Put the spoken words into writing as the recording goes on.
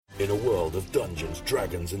In a world of dungeons,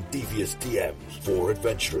 dragons, and devious DMs, 4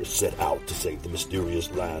 adventurers set out to save the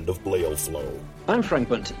mysterious land of Blaelflow. I'm Frank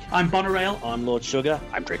Bunty. I'm Bonarail. I'm Lord Sugar.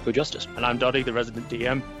 I'm Draco Justice. And I'm Dottie, the resident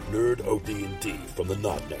DM. Nerd OD&D from the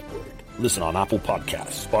Nod Network. Listen on Apple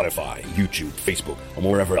Podcasts, Spotify, YouTube, Facebook, and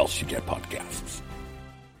wherever else you get podcasts.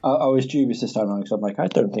 I was dubious this time around because I'm like, I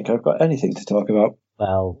don't think I've got anything to talk about.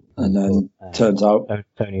 Well, and then turns out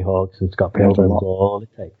Tony Hawk's and Scott Pilgrim's all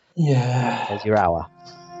it takes. Yeah. There's your hour.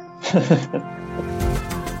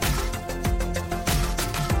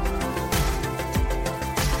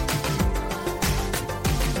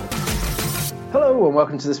 Hello and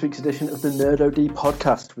welcome to this week's edition of the Nerd OD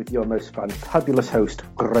podcast with your most fantabulous host,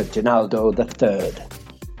 Reginaldo III.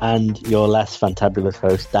 And your less fantabulous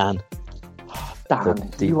host, Dan.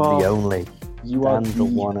 Dan, the only. You Dan, are the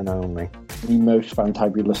one and only. The most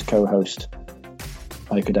fantabulous co-host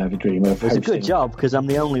I could ever dream of. It's a good job because I'm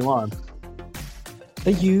the only one. Are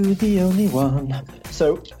you the only one?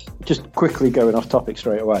 So, just quickly going off topic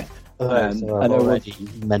straight away. So I've already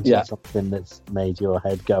mentioned something that's made your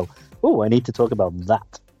head go, oh, I need to talk about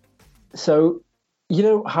that. So, you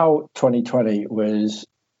know how 2020 was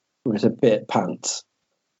a bit pants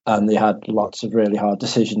and they had lots of really hard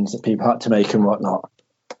decisions that people had to make and whatnot?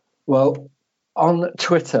 Well, on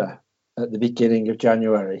Twitter at the beginning of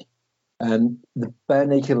January, the Bare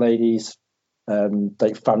Naked Ladies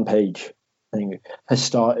fan page thing has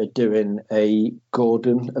started doing a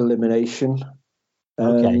Gordon elimination.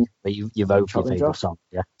 Okay, but you vote for your favourite song,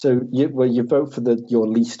 yeah? So you vote for your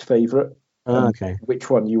least favourite. Okay. Which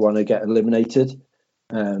one you want to get eliminated,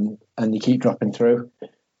 and you keep dropping through.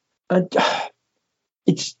 And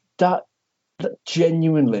it's that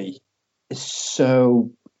genuinely is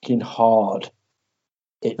so fucking hard.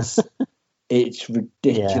 It's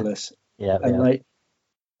ridiculous. Yeah. And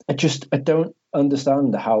I don't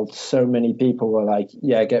understand how so many people were like,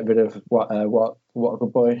 yeah, get rid of what a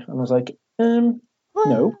good boy. And I was like, no.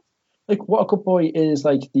 Like, What a Good Boy is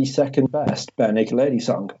like the second best Bare Naked Lady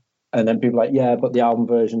song. And then people are like, yeah, but the album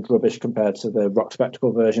version's rubbish compared to the Rock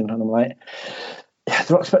Spectacle version. And I'm like, yeah,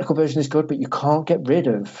 the Rock Spectacle version is good, but you can't get rid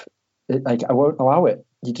of it. Like, I won't allow it.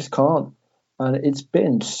 You just can't. And it's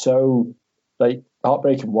been so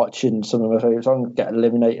heartbreaking watching some of my favorite songs get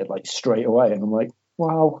eliminated straight away. And I'm like,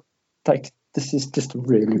 wow, this is just a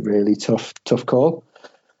really, really tough call.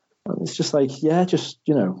 And it's just when I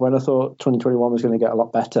thought 2021 was going to get a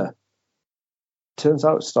lot better, turns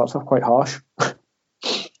out it starts off quite harsh.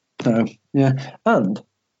 Yeah. And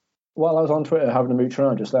while I was on Twitter having a mooch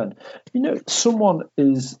around just then, someone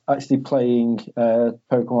is actually playing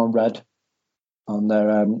Pokemon Red on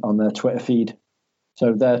their Twitter feed.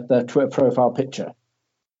 So their Twitter profile picture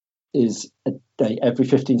is every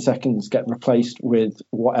 15 seconds get replaced with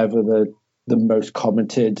whatever the most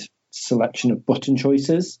commented selection of button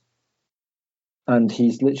choices. And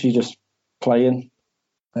he's literally just playing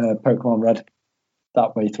Pokemon Red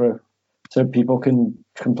that way through. So people can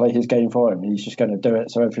play his game for him. He's just going to do it.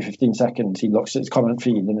 So every 15 seconds, he looks at his comment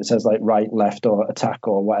feed and it says right, left, or attack,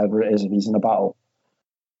 or whatever it is if he's in a battle.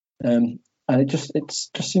 And it just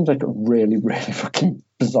seems like a really, really fucking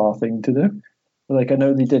bizarre thing to do. I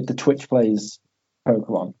know they did the Twitch plays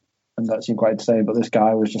Pokemon, and that seemed quite insane. But this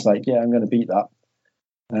guy was just like, yeah, I'm going to beat that.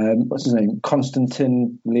 What's his name?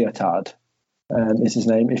 Konstantin Leotard is his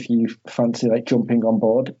name. If you fancy jumping on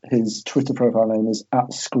board, his Twitter profile name is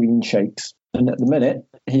 @ScreenShakes. And at the minute,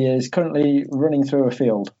 he is currently running through a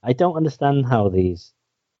field. I don't understand how these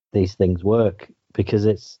things work, because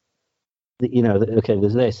it's, okay,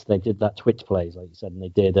 there's this. They did that Twitch plays, like you said, and they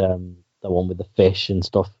did the one with the fish and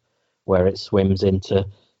stuff, where it swims into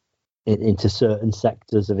certain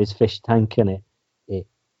sectors of his fish tank and it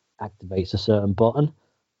activates a certain button.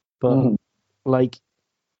 But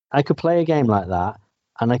I could play a game like that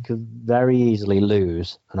and I could very easily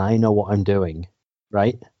lose, and I know what I'm doing,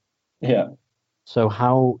 right? Yeah. So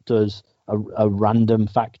how does a random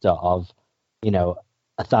factor of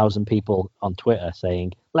 1,000 people on Twitter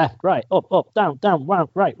saying left, right, up, down,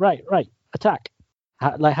 right, attack?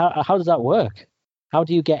 How does that work? How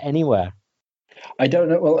do you get anywhere? I don't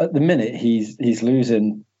know. Well, at the minute, he's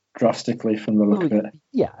losing drastically from the look of it.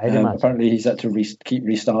 Yeah, I'd imagine. Apparently, he's had to keep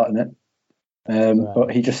restarting it. Right.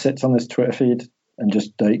 But he just sits on his Twitter feed and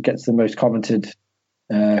just gets the most commented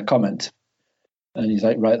comment. And he's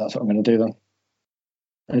like, right, that's what I'm going to do then.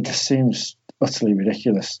 And it just seems utterly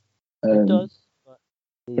ridiculous. It does.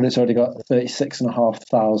 But it's already got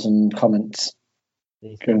 36,500 comments.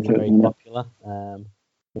 He's very popular.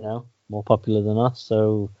 More popular than us.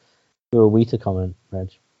 So who are we to comment, Reg?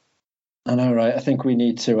 I know, right? I think we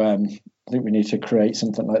need to create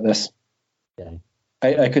something like this. Okay.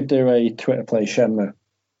 I could do a Twitter play Shenmue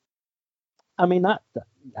I mean that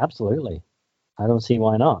absolutely. I don't see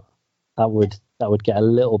why not. That would get a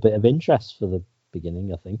little bit of interest for the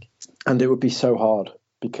beginning, I think. And it would be so hard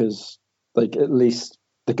because, like, at least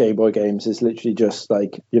the Game Boy games is literally just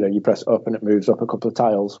like, you press up and it moves up a couple of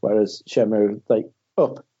tiles, whereas Shenmue, like,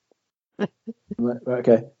 up. I'm like,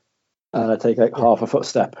 okay. And I take like half a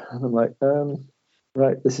footstep, and I'm like,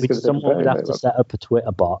 right, this is going to be someone would have to set up a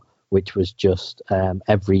Twitter bot, which was just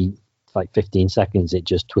every like 15 seconds, it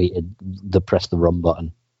just tweeted press the run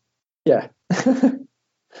button. Yeah.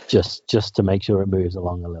 just to make sure it moves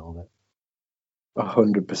along a little bit.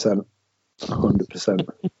 100%. 100%.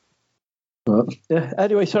 Well, yeah.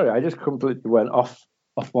 Anyway, sorry, I just completely went off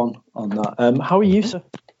one on that. How are you, sir?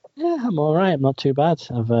 Yeah, I'm all right. I'm not too bad.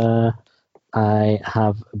 I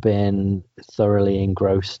have been thoroughly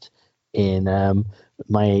engrossed in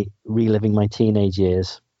reliving my teenage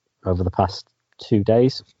years over the past 2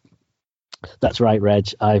 days. That's right, Reg.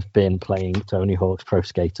 I've been playing Tony Hawk's Pro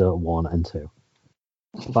Skater 1 and 2.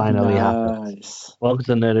 Finally happened. Welcome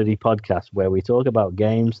to the Nerdity Podcast, where we talk about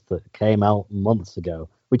games that came out months ago,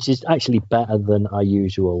 which is actually better than our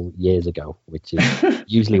usual years ago, which is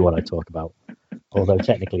usually what I talk about. Although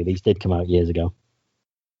technically these did come out years ago.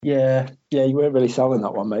 Yeah, you weren't really selling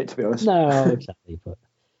that one, mate, to be honest. No, exactly. But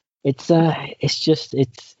it's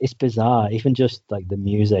bizarre. Even just like the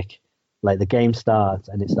music, like the game starts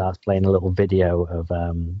and it starts playing a little video of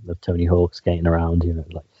Tony Hawk skating around,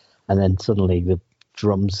 like, and then suddenly the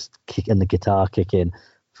drums kick and the guitar kick in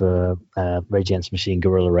for Rage Against the Machine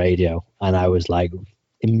Guerrilla Radio, and I was like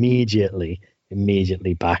immediately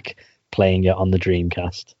back playing it on the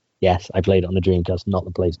Dreamcast. Yes, I played it on the Dreamcast, not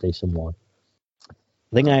the PlayStation 1. I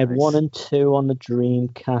think I had 1 and 2 on the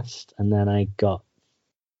Dreamcast, and then I got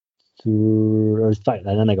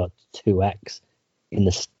 2X in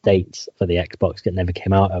the States for the Xbox. It never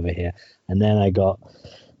came out over here. And then I got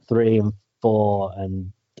 3 and 4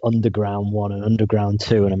 and Underground 1 and Underground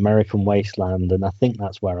 2 and American Wasteland, and I think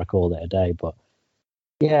that's where I called it a day. But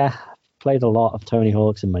yeah, played a lot of Tony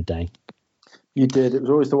Hawk's in my day. You did. It was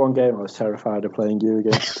always the one game I was terrified of playing you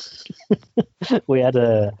again. We had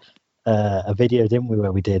a video, didn't we,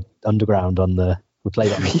 where we did Underground we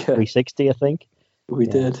played it on the 360, I think. We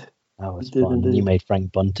did. That was fun. Indeed. You made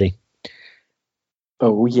Frank Bunty.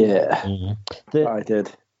 Oh, yeah. Mm-hmm. I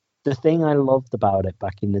did. The thing I loved about it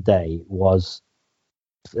back in the day was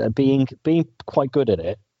being quite good at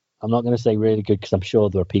it. I'm not going to say really good, because I'm sure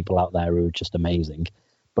there are people out there who are just amazing,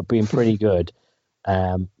 but being pretty good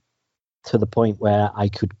to the point where I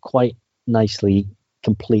could quite nicely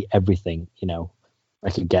complete everything. I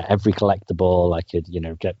could get every collectible. I could,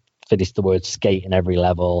 finish the word skate in every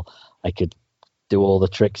level. I could do all the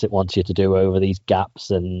tricks it wants you to do over these gaps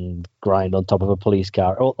and grind on top of a police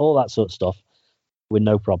car, all that sort of stuff with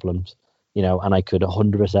no problems, and I could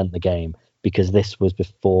 100% the game, because this was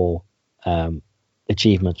before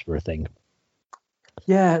achievements were a thing.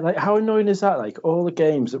 Yeah, like how annoying is that? Like all the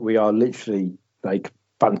games that we are literally like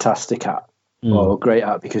fantastic at or great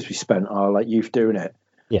at because we spent our like youth doing it.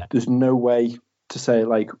 Yeah, there's no way to say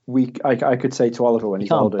like I could say to Oliver when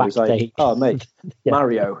he's older, he's like, oh mate,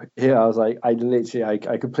 Mario. Yeah, I was like, I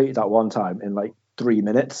completed that one time in like 3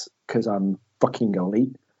 minutes because I'm fucking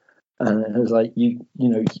elite. And it was like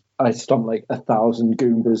I stomped like 1,000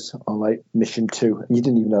 Goombas on like mission 2, and you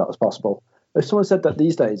didn't even know that was possible. If someone said that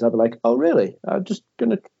these days, I'd be like, oh really? I'm just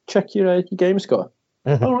gonna check your game score.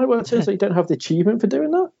 All right, well it turns out you don't have the achievement for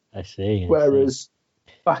doing that. I see. Whereas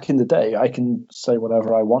back in the day, I can say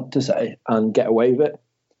whatever I want to say and get away with it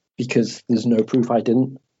because there's no proof I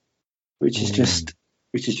didn't, which is just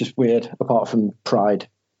weird. Apart from pride,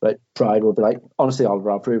 like pride will be like, honestly,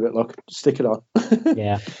 Oliver, I'll prove it. Look, stick it on.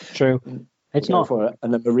 Yeah, true. It's not for it,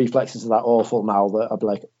 and then my reflexes are that awful now that I'll be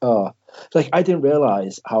like, oh, it's like I didn't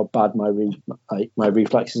realize how bad my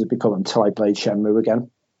reflexes had become until I played Shenmue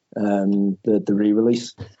again, the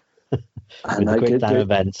re-release. And with the quick time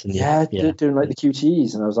events and doing like the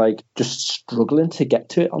QTEs, and I was like just struggling to get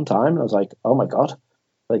to it on time, and I was like, oh my god,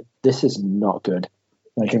 like this is not good.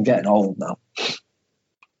 Like I'm getting old now.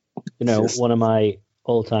 One of my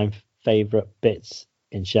all-time favorite bits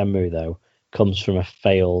in Shenmue though comes from a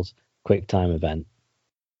failed quick time event,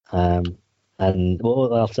 and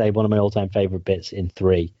I'll say one of my all-time favorite bits in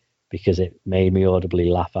 3 because it made me audibly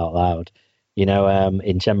laugh out loud. In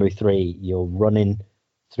Shenmue 3, you're running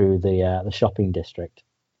through the shopping district.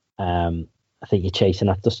 I think you're chasing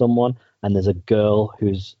after someone, and there's a girl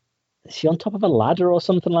is she on top of a ladder or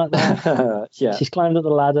something like that? Yeah. She's climbed up the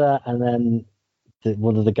ladder, and then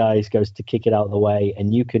one of the guys goes to kick it out of the way,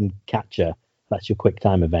 and you can catch her. That's your quick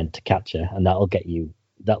time event, to catch her, and that'll get you.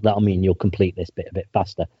 That'll mean you'll complete this bit a bit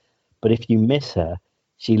faster. But if you miss her,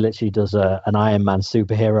 she literally does an Iron Man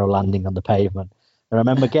superhero landing on the pavement. And I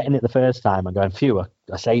remember getting it the first time and going, phew,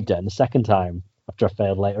 I saved it. And the second time, after I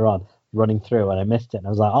failed later on, running through and I missed it. And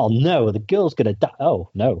I was like, oh no, the girl's going to die.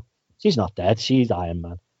 Oh no, she's not dead. She's Iron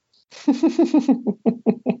Man.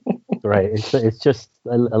 Right. It's just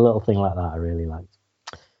a little thing like that I really liked.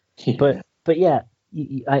 Yeah. But yeah,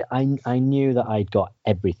 I knew that I'd got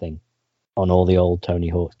everything on all the old Tony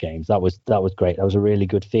Hawk's games. That was great. That was a really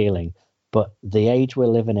good feeling. But the age we're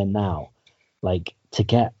living in now, like to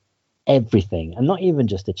get everything, and not even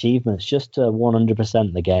just achievements, just to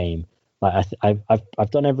 100% the game. Like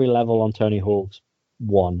I've done every level on Tony Hawk's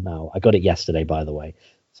 1 now. I got it yesterday, by the way.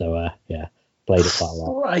 So yeah, played it quite a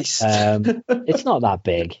lot. Christ. It's not that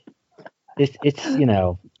big. It's you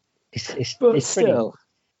know, it's still. pretty.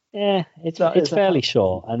 Yeah, it's fairly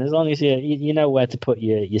short, and as long as you know where to put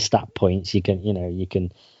your stat points, you can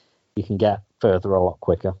get further a lot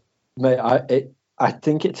quicker. Mate, I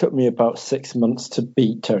think it took me about 6 months to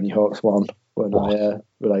beat Tony Hawk's 1 when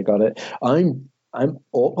I got it. I'm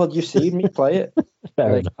well, you've seen me play it.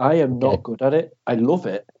 I am not good at it. I love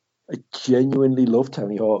it. I genuinely love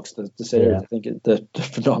Tony Hawk's, the series. Yeah. I think they're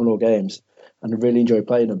phenomenal games, and I really enjoy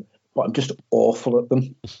playing them. But I'm just awful at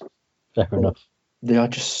them. Fair enough. They are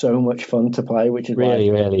just so much fun to play, which is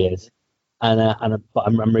really is. But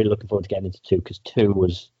I'm really looking forward to getting into 2 because 2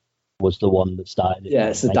 was the one that started. Yeah,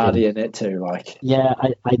 it's the daddy in it too. Like, yeah,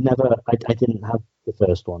 I didn't have the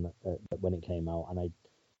first one when it came out, and I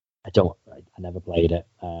never played it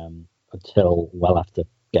until well after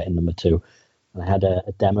getting number 2. And I had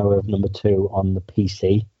a demo of number 2 on the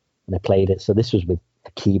PC, and I played it. So this was with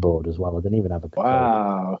a keyboard as well. I didn't even have a controller.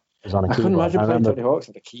 Wow. It was on a I couldn't imagine playing Tony Hawk's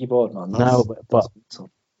with a keyboard, man.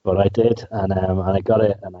 But I did, and I got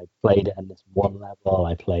it, and I played it in this one level.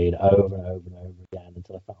 I played over and over and over again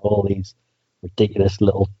until I found all these ridiculous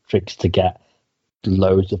little tricks to get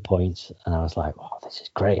loads of points, and I was like, "Oh, this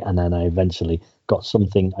is great!" And then I eventually got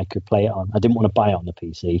something I could play it on. I didn't want to buy it on the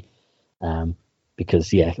PC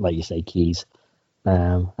because, yeah, like you say, keys.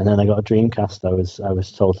 And then I got a Dreamcast. I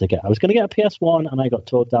was told I was going to get a PS1, and I got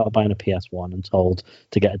talked out of buying a PS1 and told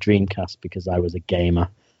to get a Dreamcast because I was a gamer.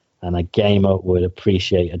 And a gamer would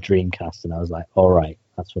appreciate a Dreamcast, and I was like, all right,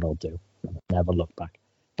 that's what I'll do. And I never looked back.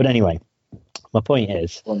 But anyway, my point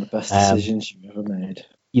is, one of the best decisions you've ever made.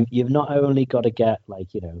 You've not only got to get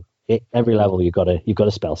every level you've got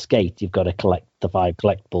to spell skate, you've got to collect the 5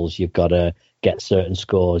 collectibles, you've got to get certain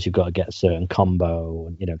scores, you've got to get a certain combo,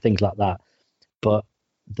 and things like that. But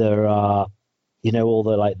there are, all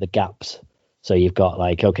the gaps. So you've got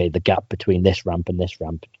the gap between this ramp and this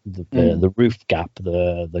ramp, the roof gap,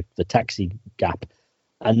 the taxi gap,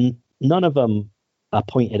 and none of them are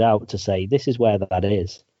pointed out to say this is where that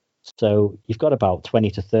is. So you've got about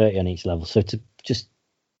 20 to 30 on each level. So to just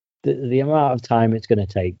the amount of time it's going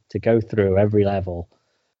to take to go through every level,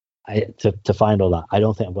 to find all that, I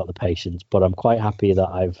don't think I've got the patience. But I'm quite happy that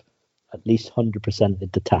I've at least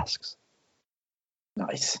 100%ed the tasks.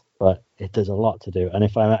 Nice. But there's a lot to do, and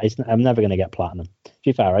I'm never going to get platinum. To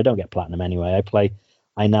be fair, I don't get platinum anyway.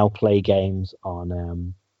 I now play games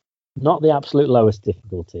on not the absolute lowest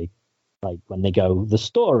difficulty, like when they go the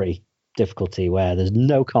story difficulty where there's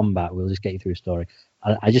no combat. We'll just get you through a story.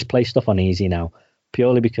 I just play stuff on easy now,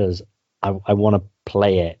 purely because I want to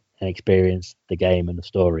play it and experience the game and the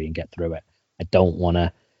story and get through it. I don't want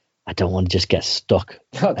to just get stuck.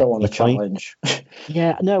 I don't want to challenge.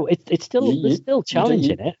 Yeah, no, it's still there's still challenge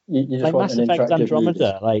in it. You like Mass Effect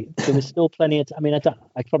Andromeda, there was still plenty of.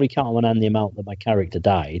 I probably can't on hand the amount that my character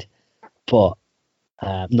died, but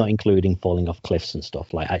not including falling off cliffs and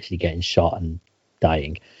stuff, like actually getting shot and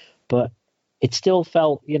dying. But it still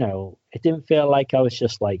felt, it didn't feel like I was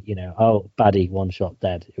just like, oh, baddie, one shot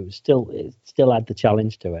dead. It still had the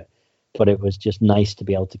challenge to it, but it was just nice to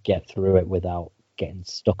be able to get through it without getting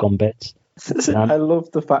stuck on bits. I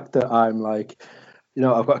love the fact that I'm like,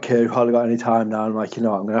 I've got a kid who hardly got any time now. I'm like, I'm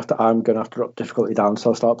gonna have to drop difficulty down,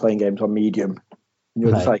 so I'll start playing games on medium. And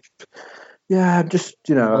you're just like, yeah, I'm just,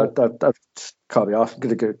 I just can't be asked. I'm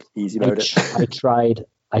gonna go easy mode it.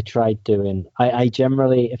 I tried doing. I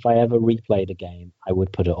generally, if I ever replayed a game, I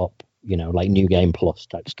would put it up, like New Game Plus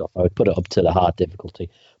type stuff. I would put it up to the hard difficulty,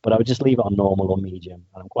 but I would just leave it on normal or medium,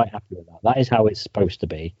 and I'm quite happy with that. That is how it's supposed to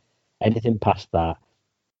be. Anything past that,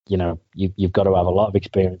 you've got to have a lot of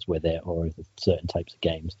experience with it or with certain types of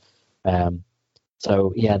games.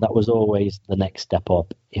 So yeah, that was always the next step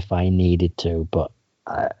up if I needed to. But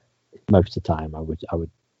most of the time, I would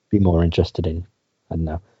be more interested in, I don't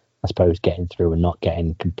know, I suppose getting through and not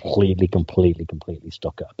getting completely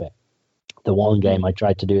stuck at a bit. The one game I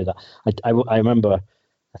tried to do that, I remember,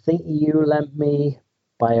 I think you lent me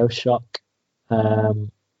BioShock I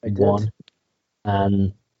did. one,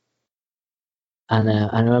 and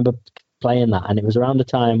I remember playing that, and it was around the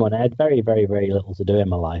time when I had very, very, very little to do in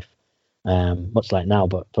my life, much like now.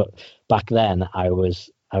 But back then, I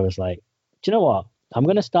was like, do you know what? I'm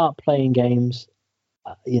going to start playing games,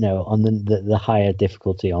 on the higher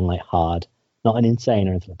difficulty, on like hard, not an insane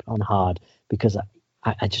or anything, but on hard, because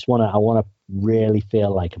I just want to really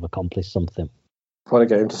feel like I've accomplished something. What a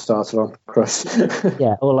game to start it on, Chris.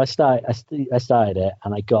 Yeah, well, I started it,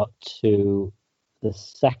 and I got to the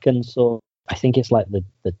second sort. I think it's like the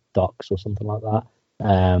docks or something like that.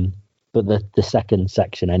 But the second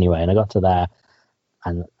section anyway, and I got to there,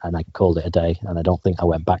 and I called it a day, and I don't think I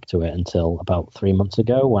went back to it until about 3 months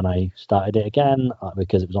ago when I started it again,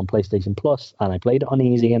 because it was on PlayStation Plus, and I played it on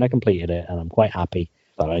easy, and I completed it, and I'm quite happy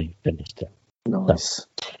that I finished it. Nice. So,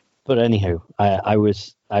 but anywho, I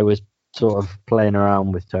was sort of playing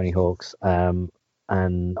around with Tony Hawk's, and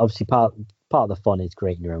obviously part of the fun is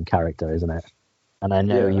creating your own character, isn't it? And I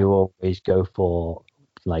know you always go for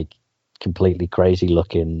like completely crazy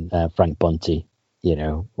looking Frank Bunty.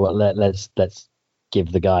 Well, let's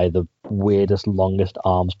give the guy the weirdest, longest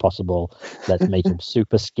arms possible. Let's make him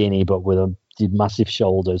super skinny, but with massive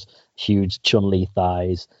shoulders, huge Chun-Li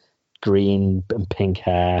thighs, green and pink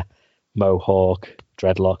hair, mohawk,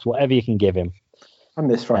 dreadlocks, whatever you can give him. I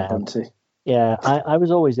miss Frank Bunty. Yeah, I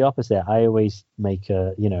was always the opposite. I always make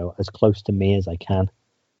as close to me as I can,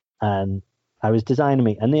 and I was designing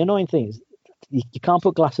me. And the annoying thing is, you can't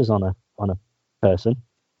put glasses on a person,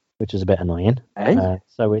 which is a bit annoying.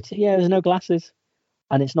 So there's no glasses,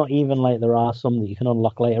 and it's not even like there are some that you can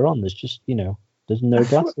unlock later on. There's just there's no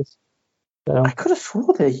glasses. So, I could have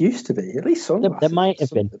sworn there used to be at least some. There might have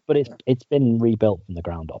been, but it's been rebuilt from the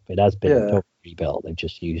ground up. It has been totally rebuilt. They've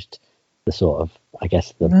just used the sort of, I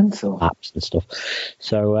guess, the apps and stuff.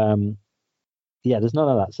 So there's none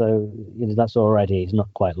of that. So that's already, it's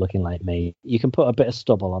not quite looking like me. You can put a bit of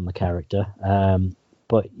stubble on the character,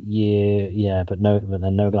 but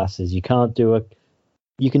then no glasses. You can't do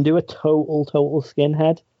you can do a total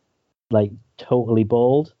skinhead, like totally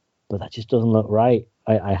bald, but that just doesn't look right.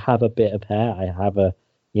 I have a bit of hair. I have a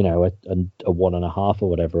 1.5 or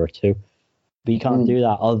whatever, or 2, but you can't do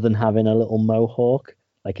that other than having a little mohawk,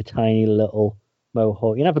 like a tiny little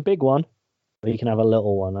mohawk. You can have a big one, but you can have a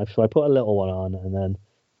little one. So I put a little one on, and then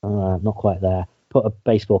not quite there. Put a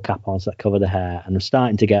baseball cap on so that covered the hair, and I'm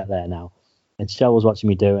starting to get there now. And Shell was watching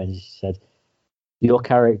me do it, and she said, "Your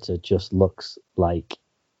character just looks like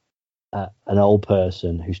an old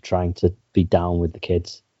person who's trying to be down with the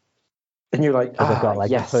kids." And you're like,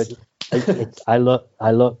 yes. I look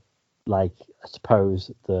like, I suppose,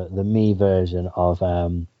 the me version of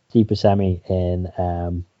Steve Buscemi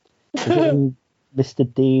in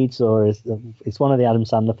Mr. Deeds, or it's one of the Adam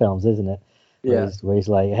Sandler films, isn't it? Yeah. Where he's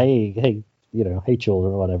like, hey, hey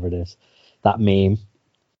children, or whatever it is. That meme.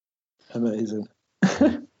 Amazing.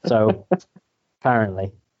 So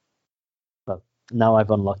apparently, but now I've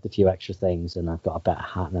unlocked a few extra things, and I've got a better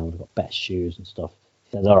hat now. I've got better shoes and stuff.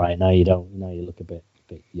 He says, all right, now you don't. Now you look a bit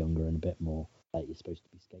younger and a bit more like you're supposed to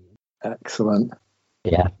be skating. Excellent.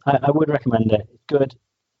 Yeah, I would recommend it. It's good.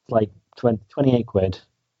 It's like 28 quid.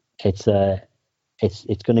 It's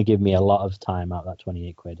going to give me a lot of time out of that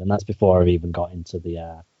 28 quid, and that's before I've even got into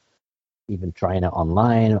the even trying it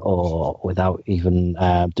online, or without even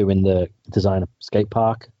doing the design of skate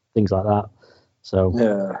park, things like that. So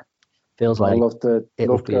feels like I love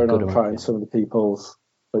going on trying some of the people's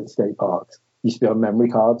skate parks. Used to be on memory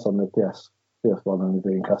cards on the PS1 and the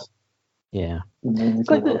Dreamcast. Yeah.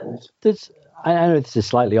 I know this is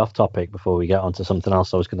slightly off topic before we get onto something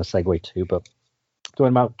else I was going to segue to, but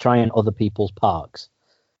talking about trying other people's parks.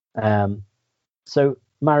 So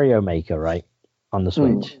Mario Maker, right, on the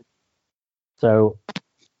Switch. So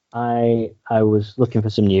I was looking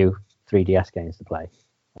for some new 3DS games to play.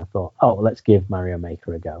 I thought, let's give Mario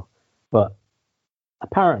Maker a go. But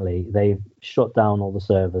apparently they've shut down all the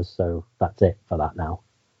servers, so that's it for that now.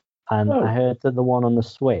 And I heard that the one on the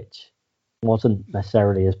Switch wasn't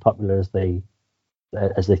necessarily as popular as they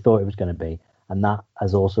thought it was going to be, and that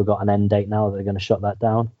has also got an end date now that they're going to shut that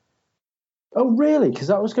down. Oh, really? Because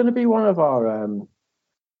that was going to be one of our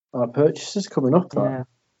purchases coming up. Yeah.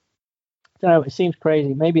 I don't know, it seems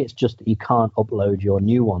crazy. Maybe it's just that you can't upload your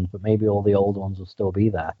new ones, but maybe all the old ones will still be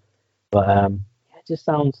there. But it just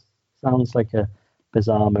sounds like a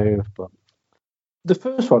bizarre move. But the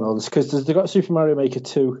first one, because they've got Super Mario Maker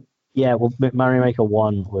 2. Yeah, well, Mario Maker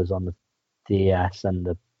 1 was on the DS and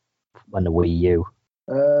the Wii U.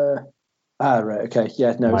 Right, okay.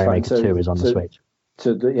 Yeah, no, Mario it's fine. Maker 2 is on the Switch.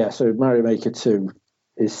 So Mario Maker 2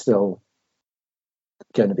 is still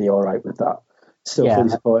going to be all right with that. Still Yeah. fully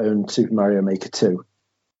supporting Super Mario Maker 2,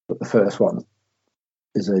 but the first one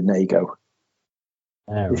is a no-go.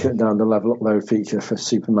 They're shutting down the level upload feature for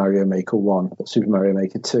Super Mario Maker 1, but Super Mario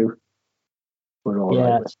Maker 2, we're all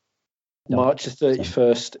right with. March the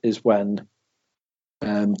 31st is when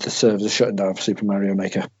the servers are shutting down for Super Mario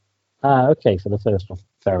Maker. Okay, for the first one.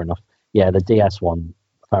 Fair enough. Yeah, the DS one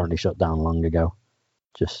apparently shut down long ago.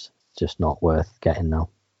 Just not worth getting now.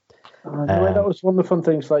 That was one of the fun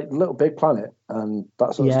things, like Little Big Planet and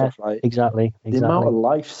that sort of stuff. Like exactly. The amount of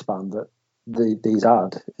lifespan that these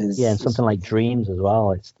had is... Yeah, and something like Dreams as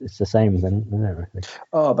well. It's the same thing, isn't it? Really?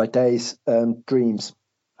 Oh, by days. Dreams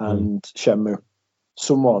and Shenmue.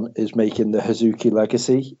 Someone is making the Hazuki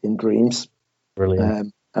Legacy in Dreams.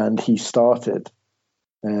 Brilliant. And he started...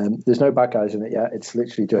 there's no bad guys in it yet. It's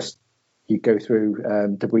literally just you go through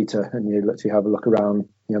Debuita and you literally have a look around,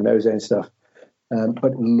 Nose and stuff.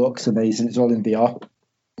 But it looks amazing. It's all in VR.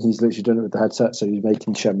 He's literally done it with the headset, so he's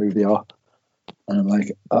making Shenmue VR. And I'm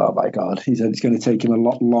like, oh my God. He said it's going to take him a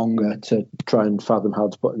lot longer to try and fathom how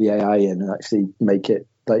to put the AI in and actually make it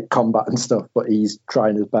like combat and stuff, but he's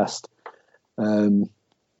trying his best.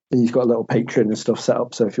 He's got a little Patreon and stuff set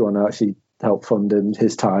up, so if you want to actually help fund him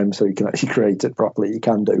his time so he can actually create it properly, you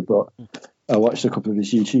can do. But I watched a couple of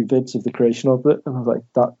his YouTube vids of the creation of it, and I was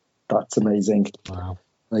like, that's amazing. Wow.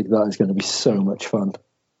 Like, that is going to be so much fun.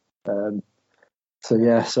 So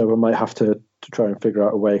I might have to try and figure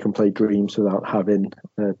out a way I can play Dreams without having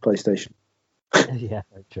a PlayStation. Yeah,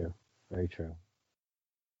 very true. Very true.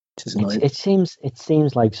 It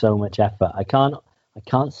seems like so much effort. I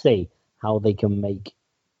can't see how they can make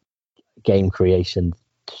game creation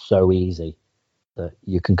so easy that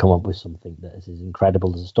you can come up with something that is as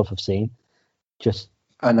incredible as the stuff I've seen.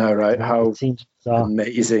 I know, right? How it seems bizarre.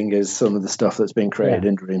 Amazing is some of the stuff that's been created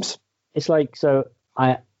in Dreams. It's like, so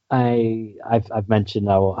I've mentioned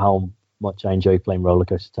how much I enjoy playing Roller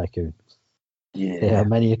Coaster Tycoon. Yeah, on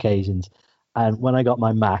many occasions. And when I got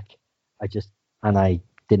my Mac, I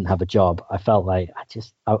didn't have a job. I felt like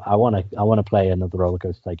I want to play another Roller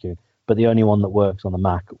Coaster Tycoon. But the only one that works on the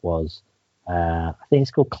Mac was I think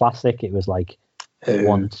it's called Classic. It was like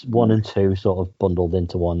one and two sort of bundled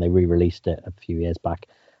into one. They re-released it a few years back.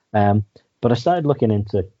 But I started looking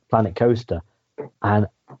into Planet Coaster, and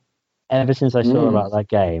ever since I saw about that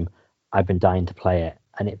game, I've been dying to play it.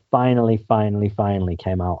 And it finally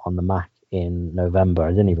came out on the Mac in November. I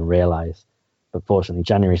didn't even realize. But fortunately,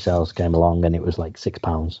 January sales came along and it was like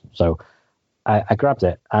 £6. So I grabbed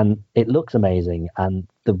it, and it looks amazing. And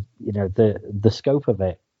the scope of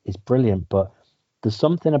it is brilliant. But there's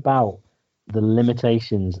something about the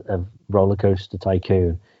limitations of Roller Coaster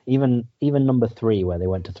Tycoon. Even number 3, where they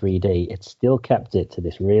went to 3D, it still kept it to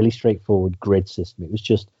this really straightforward grid system. It was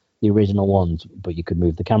just the original ones, but you could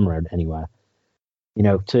move the camera anywhere.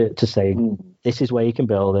 To say this is where you can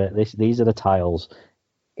build it. These are the tiles.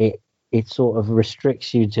 It sort of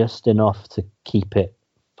restricts you just enough to keep it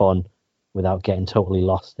fun without getting totally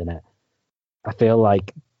lost in it. I feel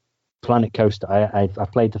like Planet Coaster. I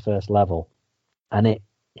played the first level, and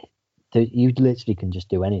you literally can just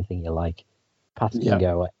do anything you like. Paths can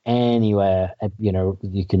go anywhere.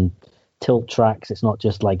 You can tilt tracks. It's not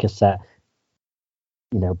just like a set.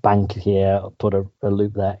 Bank here, put a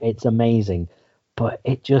loop there. It's amazing, but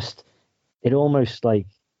it almost like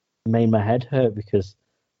made my head hurt because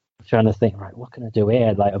I'm trying to think, right, what can I do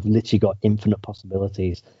here? Like, I've literally got infinite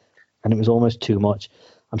possibilities, and it was almost too much.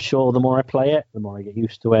 I'm sure the more I play it, the more I get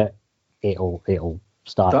used to it, it'll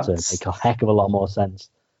start to make a heck of a lot more sense.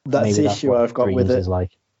 That's the issue I've got with it.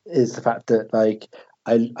 Is the fact that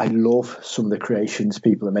I love some of the creations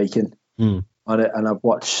people are making on it, and I've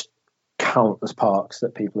watched countless parks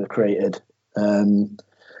that people have created, and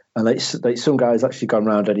like some guy's actually gone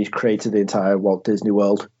around and he's created the entire Walt Disney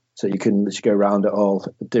World, so you can just go around it all,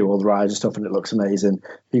 do all the rides and stuff, and it looks amazing.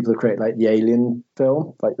 People have created like the Alien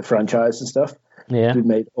film, like the franchise and stuff. Yeah, we've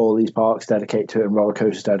made all these parks dedicated to it and roller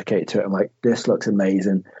coasters dedicated to it. I'm like, this looks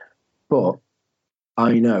amazing, but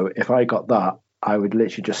I know if I got that, I would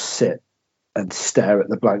literally just sit and stare at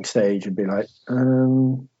the blank stage and be like,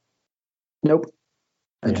 nope.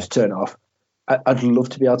 And just turn it off. I'd love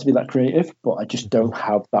to be able to be that creative, but I just don't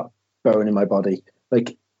have that bone in my body.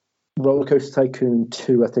 Like Roller Coaster Tycoon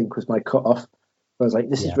 2, I think, was my cut-off. I was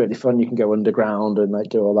like, this is really fun. You can go underground and like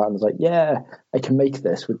do all that. And I was like, yeah, I can make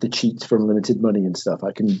this with the cheats from Limited Money and stuff.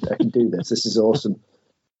 I can do this. This is awesome.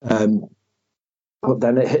 But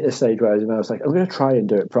then it hit a stage where I was like, I'm going to try and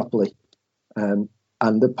do it properly. And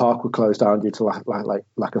the park would close down due to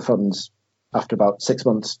lack of funds after about 6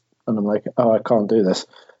 months. And I'm like, oh, I can't do this.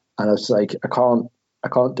 And I was like, I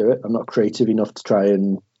can't do it. I'm not creative enough to try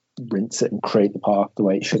and rinse it and create the park the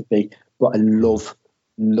way it should be. but I love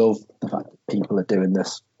the fact that people are doing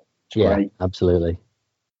this. It's great. Absolutely.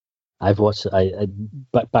 I've watched. I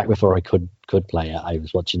back before I could play it. I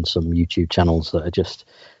was watching some YouTube channels that are just,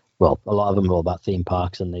 well, a lot of them are all about theme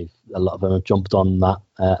parks, and a lot of them have jumped on that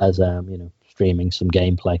as streaming some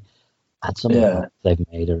gameplay. And some of them they've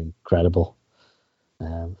made are incredible.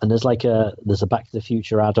 And there's a Back to the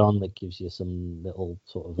Future add-on that gives you some little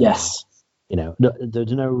sort of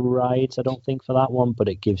there's no rides, I don't think, for that one, but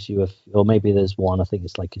it gives you or maybe there's one. I think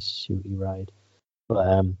it's like a shooty ride,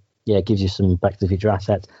 but it gives you some Back to the Future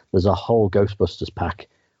assets. There's a whole Ghostbusters pack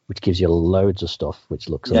which gives you loads of stuff, which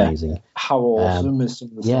looks amazing. How awesome is some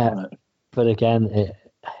of the stuff on it? But again,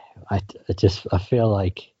 I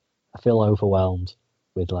feel overwhelmed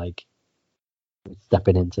with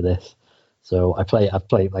stepping into this. So I've played,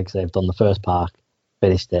 like I say, I've done the first park,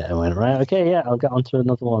 finished it, and went, right, okay, yeah, I'll get onto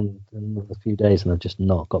another one in another few days, and I've just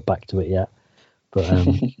not got back to it yet. But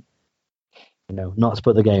not to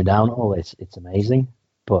put the game down, it's amazing,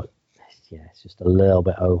 but it's just a little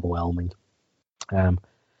bit overwhelming.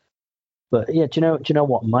 But yeah, do you know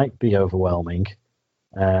what might be overwhelming?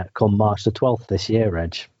 Come March the 12th this year,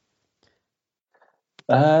 Reg.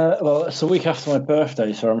 Well, it's a week after my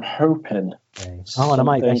birthday, so I'm hoping. Okay. Oh, and I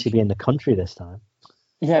might actually be in the country this time.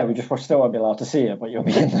 Yeah, we still won't be allowed to see you, but you'll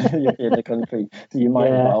be in the country, so you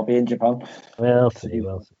might well be in Japan. We'll see.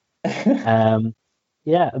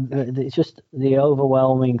 It's just the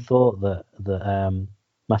overwhelming thought that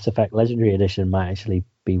Mass Effect Legendary Edition might actually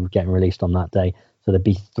be getting released on that day. So there'd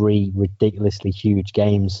be 3 ridiculously huge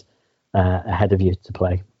games ahead of you to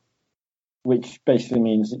play. Which basically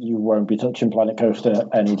means that you won't be touching Planet Coaster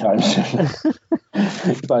anytime soon.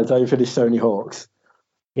 By the time you finish Tony Hawk's.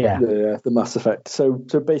 Yeah. The Mass Effect. So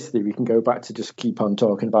basically we can go back to just keep on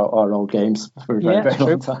talking about our old games for a very, very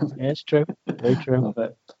long time. Yeah, it's true. Very true. Love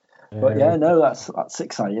it. But that's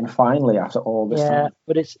exciting. Finally, after all this time. Yeah,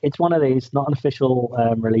 but it's one of these, not an official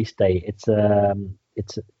release date. It's a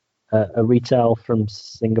retail from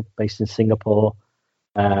based in Singapore,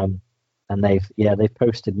 and they've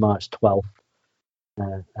posted March 12th,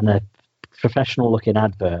 and a professional looking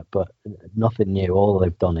advert, but nothing new. All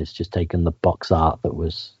they've done is just taken the box art that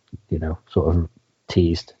was sort of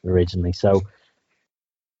teased originally. So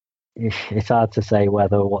it's hard to say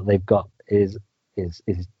whether what they've got is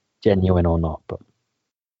genuine or not, but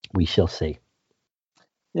we shall see.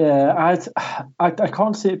 Yeah, I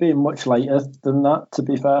can't see it being much later than that, to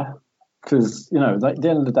be fair, because at the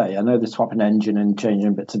end of the day, I know they're swapping engine and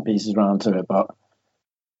changing bits and pieces around to it, but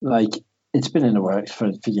it's been in the works for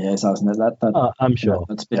years, hasn't it? I'm sure.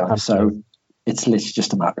 Let's be honest. So it's literally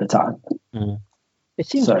just a matter of time. It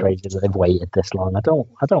seems crazy that they've waited this long. I don't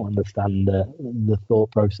understand the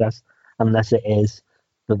thought process, unless it is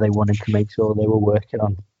that they wanted to make sure they were working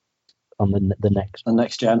on the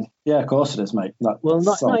next gen. Yeah, of course it is, mate. Not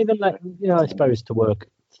even like I suppose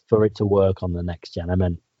for it to work on the next gen. I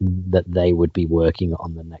meant that they would be working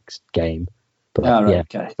on the next game. But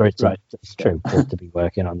for it to, it's true for it to be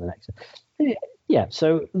working on the next. Yeah,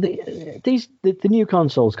 so the new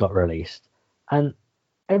consoles got released, and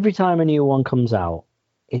every time a new one comes out,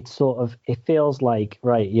 it feels like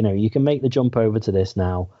you can make the jump over to this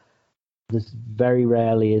now. There's very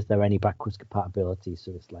rarely is there any backwards compatibility,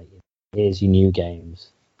 so it's like here's your new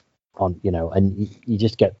games on and you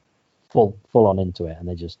just get full on into it, and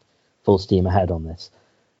they're just full steam ahead on this.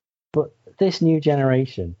 But this new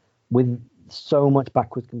generation with so much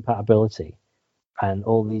backwards compatibility and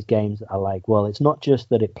all these games are like, well, it's not just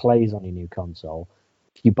that it plays on your new console.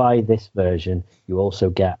 If you buy this version, you also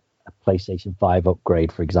get a PlayStation 5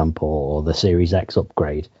 upgrade, for example, or the Series X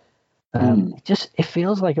upgrade. It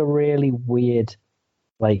feels like a really weird,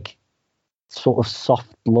 sort of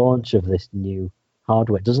soft launch of this new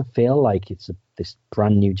hardware. It doesn't feel like it's this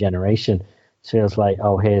brand new generation. It feels like,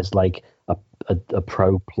 here's a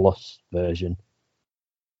Pro Plus version.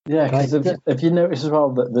 Yeah, because if you notice as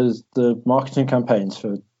well that there's the marketing campaigns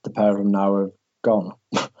for the pair of them now are gone.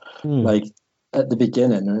 At the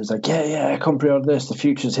beginning, and it's like, come pre-order this. The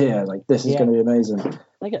future's here. This is going to be amazing.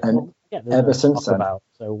 Ever since then.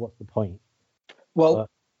 So what's the point? Well,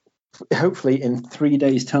 hopefully in 3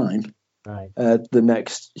 days' time, right? The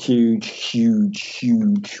next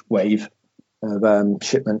huge wave of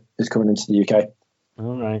shipment is coming into the UK.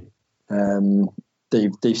 All right.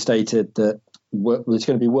 They've stated that it's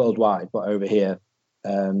going to be worldwide, but over here,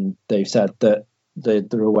 they've said that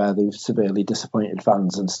they're aware they've severely disappointed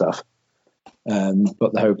fans and stuff.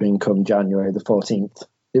 But they're hoping come January the 14th.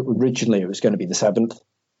 Originally it was going to be the 7th,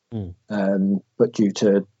 but due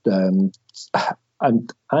to I'm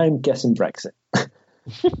guessing Brexit.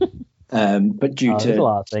 But due to a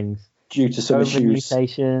lot of things. due to some COVID issues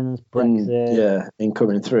mutations, Brexit. in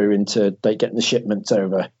coming through into like getting the shipments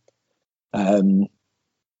over.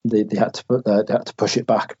 They had to push it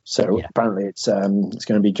back. So apparently it's going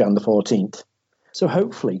to be Jan the 14th. So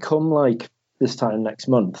hopefully, come like this time next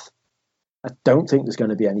month, I don't think there's going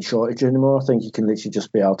to be any shortage anymore. I think you can literally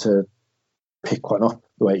just be able to pick one up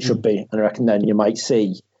the way it should be, and I reckon then you might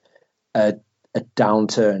see a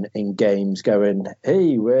downturn in games going,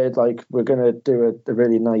 hey, we're going to do a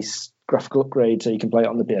really nice graphical upgrade so you can play it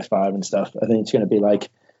on the PS5 and stuff. I think it's going to be like,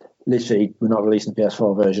 literally, we're not releasing the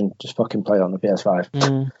PS4 version, just fucking play it on the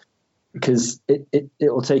PS5. Because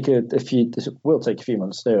it'll take will take a few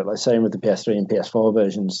months to do it. Like same with the PS3 and PS4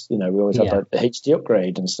 versions, we always have like the HD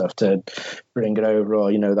upgrade and stuff to bring it over,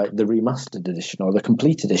 or like the remastered edition or the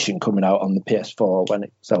complete edition coming out on the PS4 when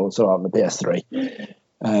it's also on the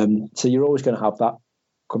PS3. So you're always going to have that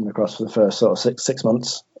coming across for the first sort of six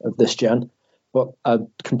months of this gen. But I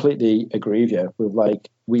completely agree with you. With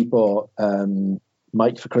we bought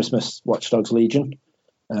Mike for Christmas, Watch Dogs Legion.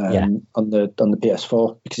 On the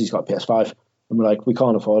PS4 because he's got a PS5, and we're like, we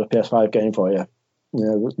can't afford a PS5 game for you.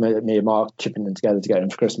 Me and Mark chipping in together to get him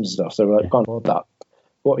for Christmas and stuff. So we're like, we can't afford that.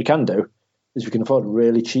 What we can do is we can afford a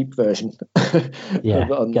really cheap version. Get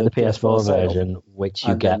the PS4 version, which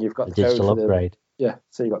you get you've got the digital upgrade.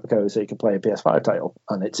 So you got the code so you can play a PS5 title,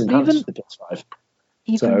 and it's enhanced to the PS5.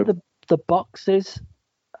 Even the boxes.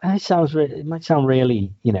 It might sound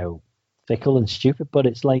really fickle and stupid, but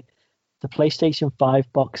it's like, the PlayStation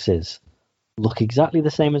 5 boxes look exactly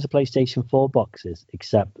the same as the PlayStation 4 boxes,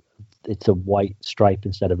 except it's a white stripe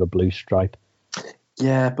instead of a blue stripe.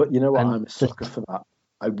 Yeah, but you know what? I'm a sucker for that.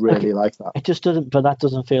 I really like that. It just doesn't, but that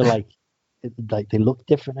doesn't feel like they look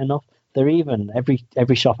different enough. They're even,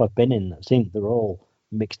 every shop I've been in, I've seen, they're all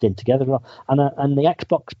mixed in together. And the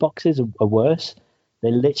Xbox boxes are worse.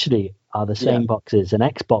 They literally are the same boxes. An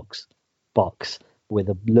Xbox box with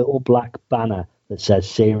a little black banner that says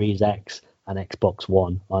Series X and Xbox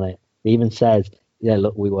One on it. It even says,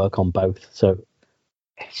 look, we work on both. So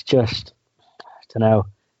it's just, I don't know.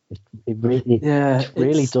 It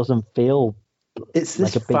really doesn't feel. It's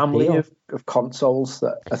this like a big family deal. of consoles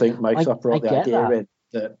that I think Microsoft brought the idea in.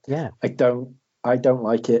 I don't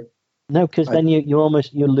like it. No, because then you're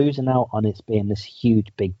losing out on it being this huge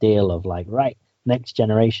big deal of like, right, next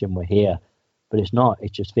generation we're here. But it's not.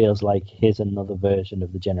 It just feels like here's another version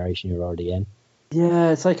of the generation you're already in.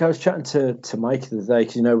 Yeah, it's like I was chatting to Mike the other day,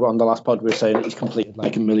 because on the last pod we were saying that he's completed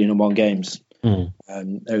like 1,000,001 games over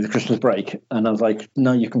the Christmas break, and I was like,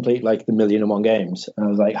 no, you complete like the 1,000,001 games, and I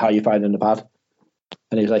was like, how are you finding the pad?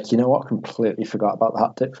 And he was like, you know what, I completely forgot about the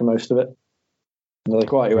haptic for most of it. And I was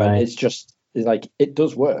like, what? Right. It's like, it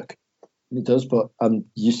does work, it does, but I'm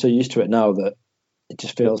so used to it now that it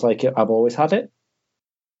just feels like I've always had it.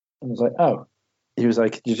 And I was like, oh. He was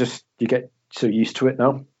like, you get so used to it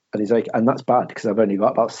now. And he's like, and that's bad because I've only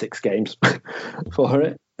got about 6 games for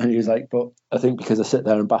it. And he was like, but I think because I sit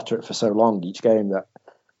there and batter it for so long each game that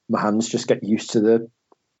my hands just get used to the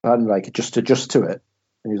and like just adjust to it.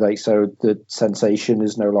 And he's like, so the sensation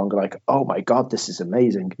is no longer like, oh my god, this is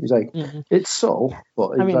amazing. He's like, it's subtle,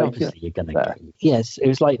 but I mean, obviously you're gonna get. Yes, it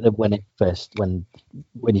was like when you first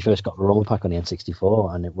got the roll pack on the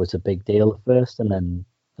N64, and it was a big deal at first, and then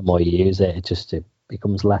the more you use it, it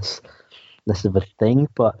becomes less of a thing.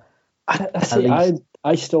 But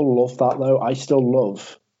I still love that though. I still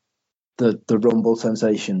love the rumble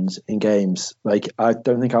sensations in games. Like, I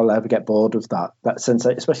don't think I'll ever get bored of that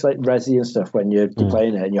sensation, especially like Resi and stuff, when you're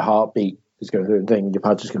playing it and your heartbeat is going through the thing and your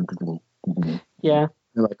pad just going. Yeah.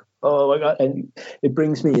 You're like, oh my god, and it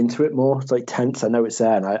brings me into it more. It's like tense. I know it's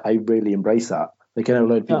there, and I really embrace that. Like, I know a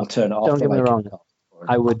load of people turn it off. Don't get me wrong.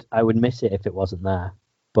 I would miss it if it wasn't there.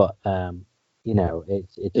 But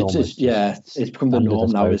it's almost it's become the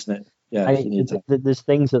norm now, isn't it? Yeah, there's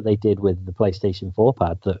things that they did with the PlayStation 4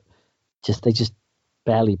 pad that they just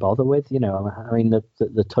barely bother with. I mean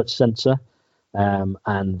the touch sensor, and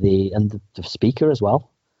the speaker as well.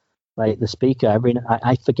 Like the speaker,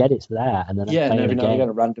 I forget it's there, and then every now and again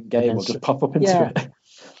a random game will just pop up into it.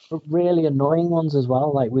 Really annoying ones as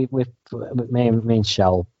well. Like me and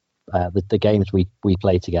Shell. The games we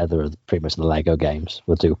play together are pretty much the Lego games.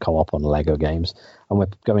 We'll do co-op on the Lego games, and we're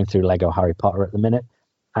going through Lego Harry Potter at the minute.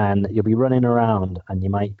 And you'll be running around, and you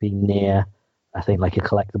might be near, I think, like a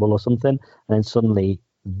collectible or something, and then suddenly,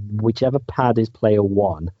 whichever pad is player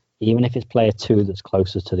 1, even if it's player 2 that's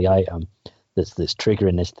closest to the item that's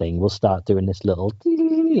triggering this thing, will start doing this little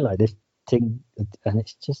like this thing, and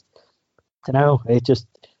it's just, I don't know, it just,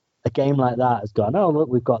 a game like that has gone, oh look,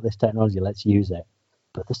 we've got this technology, let's use it.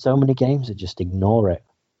 But there's so many games that just ignore it.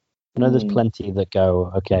 I know there's plenty that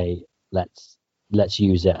go, okay, let's let's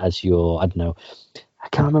use it as your, I don't know, I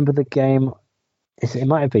can't remember the game. It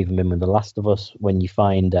might have even been with The Last of Us, when you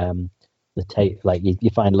find the tape, like you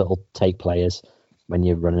find little tape players when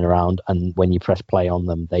you're running around, and when you press play on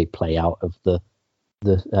them, they play out of the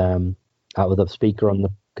speaker on the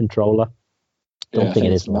controller. Don't think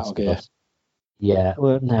it is Last of Us. Yeah,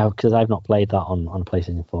 well, no, because I've not played that on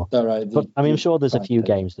PlayStation 4. All right, but I mean, I'm sure there's a few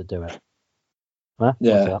games that do it. Huh?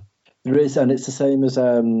 Yeah, there is, and it's the same as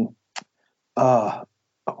I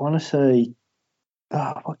want to say,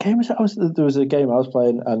 what game was it? There was a game I was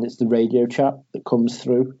playing, and it's the radio chat that comes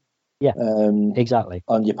through. Yeah, exactly.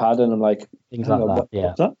 On your pad, and I'm like, things like that.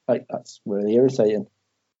 Yeah, that? Like, that's really irritating.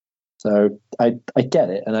 So I get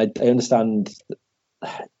it, and I understand.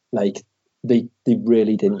 Like they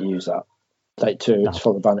really didn't use that to its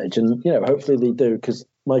full advantage, and hopefully they do, because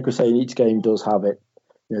Mike was saying each game does have it,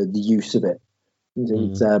 the use of it.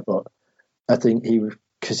 It's there, but I think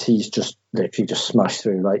because he's just literally just smashed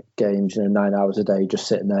through like games, 9 hours a day, just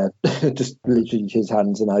sitting there, just literally his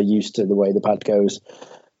hands are now used to the way the pad goes.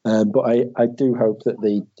 But I do hope that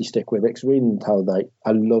they stick with it, because reading how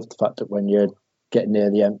I love the fact that when you're getting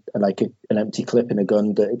near the an empty clip in a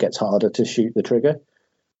gun, that it gets harder to shoot the trigger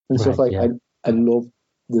and stuff like. Yeah. I love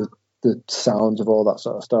the sounds of all that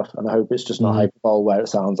sort of stuff, and I hope it's just not Hyperball where it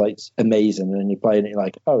sounds like it's amazing, and you're playing it, you're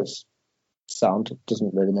like, oh, it's sound. It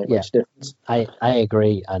doesn't really make much difference. I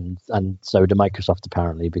agree, and so do Microsoft,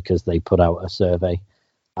 apparently, because they put out a survey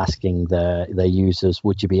asking their users,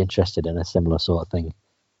 would you be interested in a similar sort of thing?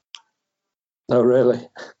 Oh, really?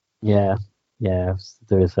 Yeah.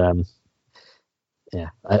 There's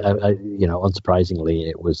unsurprisingly,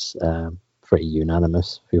 it was pretty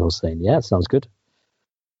unanimous. People saying, yeah, it sounds good.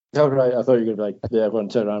 Oh, right. I thought you were going to be like, everyone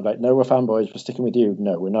turned around like, no, we're fanboys, we're sticking with you.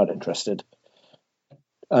 No, we're not interested.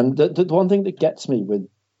 And the one thing that gets me with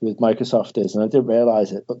Microsoft is, and I didn't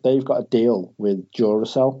realize it, but they've got a deal with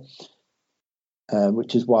Duracell,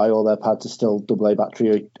 which is why all their pads are still AA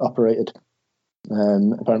battery operated.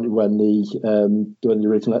 Apparently, when the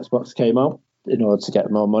original Xbox came out, in order to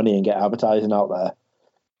get more money and get advertising out there,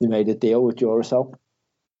 they made a deal with Duracell.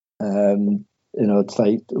 It's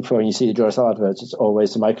like, for when you see the Duracell adverts, it's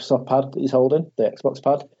always the Microsoft pad that he's holding, the Xbox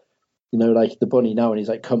pad. Like the bunny now, and he's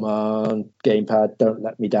like, come on, gamepad, don't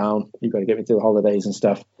let me down. You've got to get me through the holidays and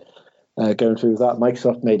stuff. Going through that,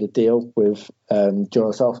 Microsoft made a deal with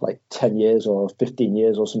Duracell for like 10 years or 15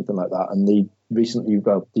 years or something like that. And they recently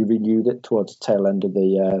they renewed it towards the tail end of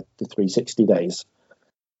the 360 days.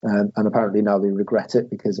 And apparently now they regret it,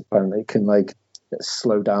 because apparently it can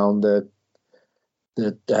slow down the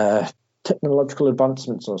technological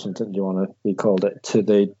advancements or something you want to be called it to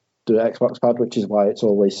the Xbox pad, which is why it's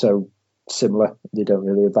always so similar. They don't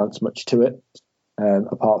really advance much to it,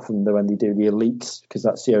 apart from when they do the Elites, because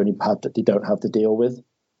that's the only pad that they don't have to deal with.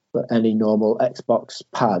 But any normal Xbox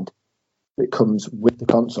pad that comes with the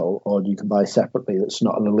console, or you can buy separately, that's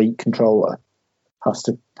not an Elite controller, has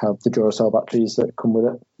to have the Duracell batteries that come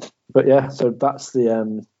with it. But yeah, so that's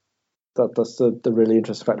the really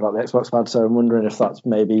interesting fact about the Xbox pad. So I'm wondering if that's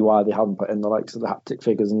maybe why they haven't put in the likes of the haptic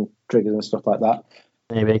figures and triggers and stuff like that.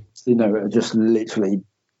 Maybe. It'll just literally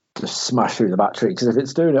just smash through the battery. Because if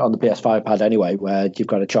it's doing it on the PS5 pad anyway, where you've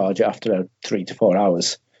got to charge it after 3 to 4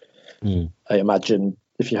 hours, I imagine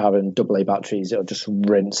if you're having AA batteries, it'll just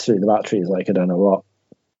rinse through the batteries like I don't know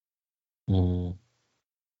what.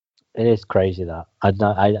 It is crazy that.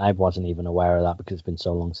 I wasn't even aware of that, because it's been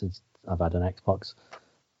so long since I've had an Xbox.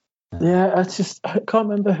 Yeah, I can't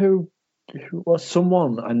remember who was.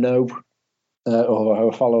 Someone I know, or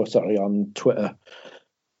a follower, on Twitter,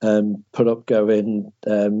 put up going,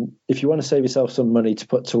 if you want to save yourself some money to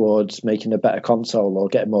put towards making a better console or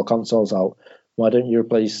getting more consoles out, why don't you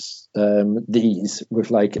replace these with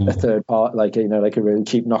a third part, like a really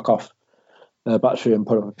cheap knockoff battery, and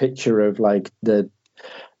put up a picture of the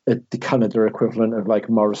Canada equivalent of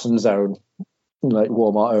Morrison's own,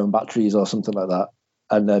 Walmart own batteries or something like that.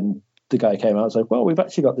 And then the guy came out and was like, well, we've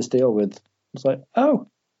actually got this deal with. It's like, oh,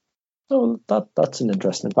 that's an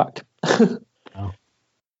interesting fact.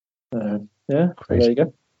 Yeah, crazy. There you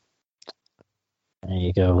go. There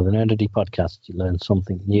you go. With an Nerdity podcast, you learn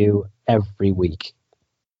something new every week.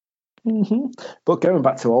 Mm-hmm. But going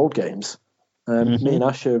back to old games, me and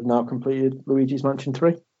Ash have now completed Luigi's Mansion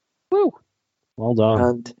 3. Woo! Well done.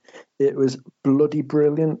 And it was bloody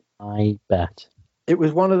brilliant. I bet. It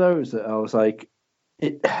was one of those that I was like,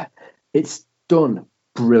 it's done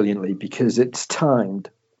brilliantly, because it's timed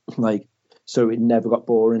so it never got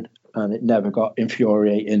boring and it never got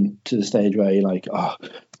infuriating to the stage where you're like, oh,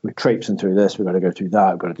 we're traipsing through this, we've got to go through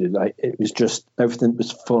that, we've got to do that. It was just, everything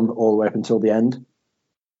was fun all the way up until the end.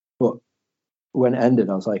 But when it ended,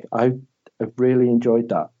 I was like, I I've really enjoyed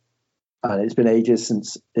that, and it's been ages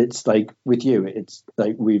since. It's like with you, it's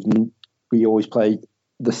like we always play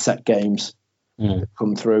the set games that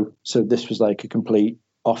come through. So this was like a complete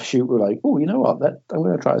offshoot. We're like, oh, you know what? I'm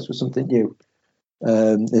going to try this with something new.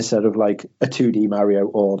 Instead of like a 2D Mario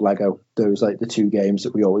or Lego, those like the two games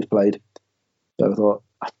that we always played. So I thought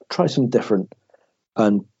I'd try something different,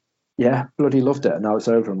 and yeah, bloody loved it. And now it's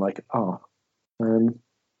over. I'm like, I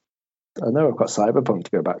know I've got Cyberpunk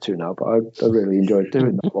to go back to now, but I really enjoyed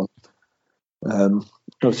doing that one.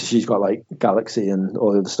 Obviously, she's got like Galaxy and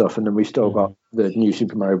all the other stuff, and then we've still got the new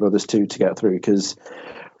Super Mario Brothers 2 to get through because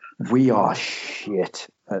we are shit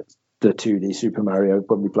at the 2D Super Mario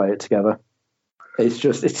when we play it together.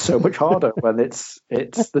 It's so much harder when it's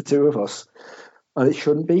the two of us, and it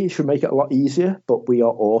shouldn't be. It should make it a lot easier, but we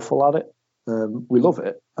are awful at it. We love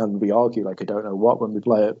it, and we argue like I don't know what when we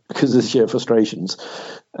play it because of sheer frustrations.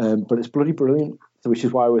 But it's bloody brilliant, which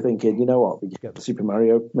is why we're thinking, you know what, we could get the Super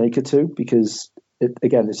Mario Maker 2 because, it's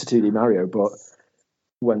a 2D Mario, but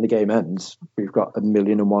when the game ends, we've got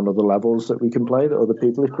 1,000,001 other levels that we can play that other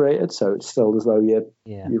people have created. So it's still as though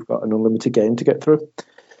you've got an unlimited game to get through.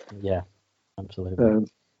 Yeah, absolutely.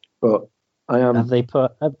 But I am. Have they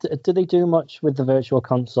did they do much with the Virtual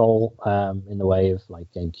Console in the way of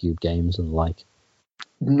like GameCube games and like?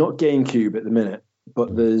 Not GameCube at the minute,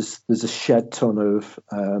 but there's a shed ton of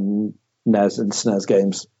NES and SNES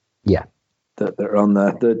games. Yeah, that are on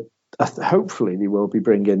there. Hopefully, they will be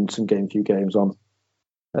bringing some GameCube games on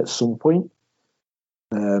at some point.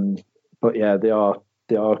 But yeah, they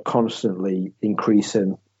are constantly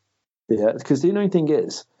increasing. Yeah, because the annoying thing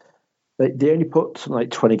is, they only put something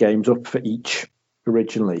like 20 games up for each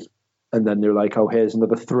originally, and then they're like, oh, here's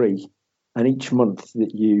another 3. And each month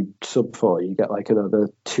that you sub for, you get like another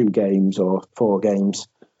 2 games or 4 games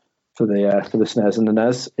for the SNES and the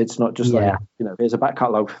NES. It's not just like, here's a back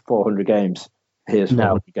catalogue for 400 games. Here's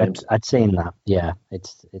 400 games. I'd seen that. Yeah,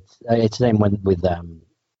 it's the same with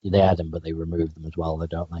they had them, but they removed them as well, though,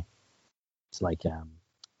 don't they? It's like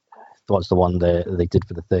what's the one they did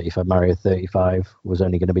for the 35 Mario 35 was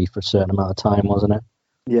only going to be for a certain amount of time, wasn't it?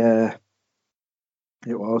 Yeah,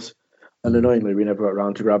 it was. And annoyingly, we never got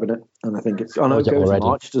around to grabbing it. And I think it's it goes already?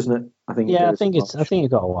 March, doesn't it? I think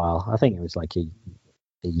it got a while. I think it was like a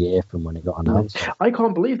year from when it got announced. I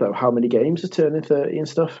can't believe though how many games are turning 30 and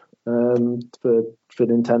stuff for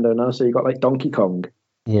Nintendo now. So you got like Donkey Kong,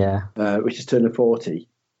 which is turning 40.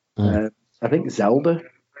 I think Zelda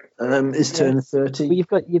is turning 30.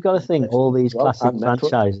 But you've got to think all these classic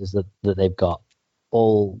franchises that they've got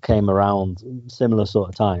all came around similar sort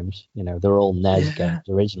of times. They're all NES games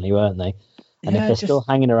originally, weren't they? And if they're still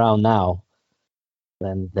hanging around now,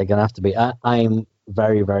 then they're going to have to be. I'm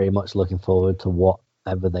very, very much looking forward to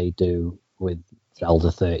whatever they do with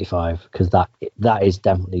Zelda 35, because that is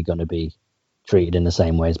definitely going to be treated in the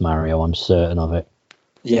same way as Mario. I'm certain of it.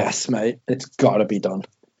 Yes, mate. It's got to be done.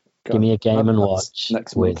 Give me a Game and Watch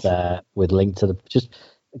with Link to the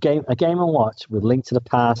a game and watch with Link to the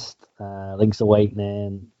Past, Link's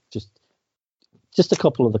Awakening, just a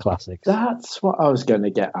couple of the classics. That's what I was going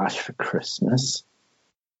to get Ash for Christmas.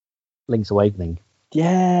 Link's Awakening.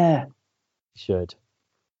 Yeah, you should.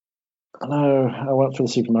 I know. I went for the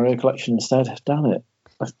Super Mario collection instead. Damn it!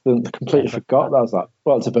 I completely forgot that was that.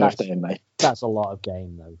 Well, it's a birthday in May. That's a lot of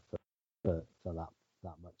game though for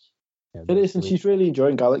that much. It is, and she's really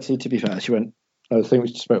enjoying Galaxy. To be fair, she went. I think we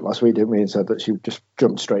spoke last week, didn't we? And said that she just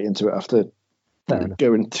jumped straight into it after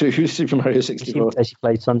going through Super Mario 64. Has she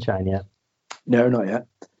played Sunshine yet? No, not yet.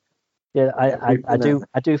 Yeah, I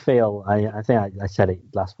do feel. I think I said it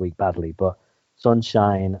last week badly, but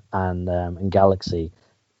Sunshine and Galaxy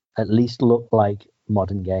at least look like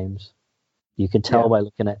modern games. You can tell by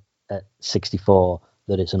looking at 64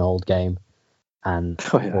 that it's an old game. And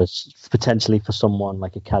potentially for someone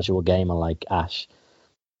like a casual gamer like Ash,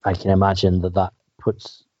 I can imagine that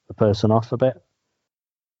puts the person off a bit.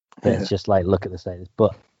 It's just like, look at the status.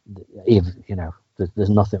 But there's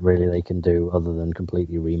nothing really they can do other than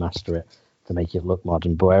completely remaster it to make it look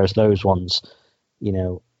modern. But whereas those ones,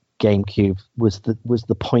 GameCube was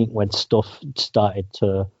the point when stuff started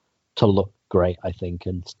to look great, I think,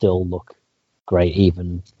 and still look great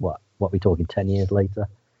even what we talking 10 years later.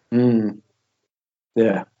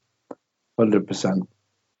 Yeah, 100%.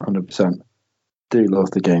 Do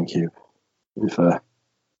love the GameCube. To be fair,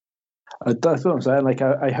 that's what I'm saying. Like,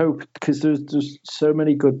 I hope, because there's so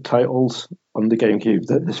many good titles on the GameCube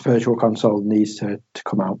that this Virtual Console needs to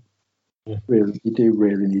come out. Yeah. Really, you do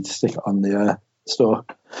really need to stick it on the store,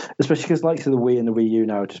 especially because like the Wii and the Wii U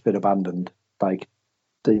now have just been abandoned. Like,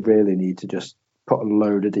 they really need to just put a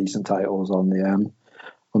load of decent titles on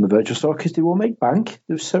on the virtual store because they will make bank.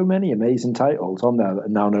 There's so many amazing titles on there that are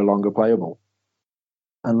now no longer playable.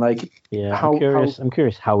 And like, I'm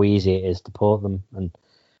curious how easy it is to port them. And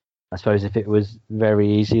I suppose if it was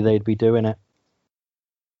very easy, they'd be doing it.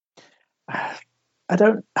 I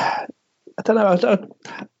don't know.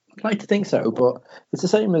 I'd like to think so, but it's the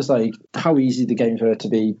same as like how easy the games were to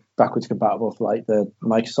be backwards compatible for like the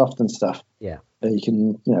Microsoft and stuff. Yeah, you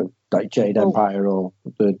can, like Jade Empire or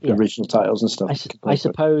the original titles and stuff. I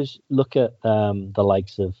suppose look at the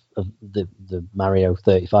likes of the Mario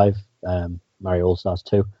 35, Mario All Stars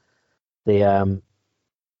 2. The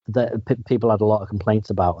people had a lot of complaints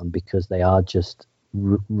about them because they are just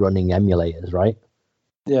running emulators, right?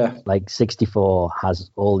 Yeah, like 64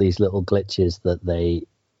 has all these little glitches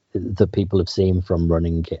that people have seen from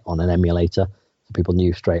running it on an emulator. So people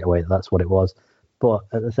knew straight away that's what it was. But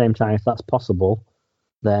at the same time, if that's possible,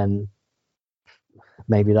 then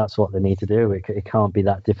maybe that's what they need to do. It can't be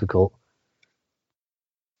that difficult.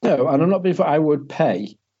 No, and I'm not before I would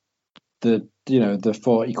pay the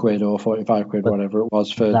 40 quid or 45 quid, But whatever it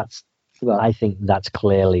was for that. I think that's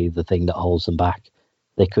clearly the thing that holds them back.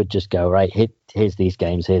 They could just go, right, here's these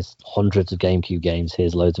games, here's hundreds of GameCube games,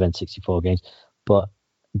 here's loads of N64 games. But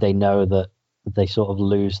they know that they sort of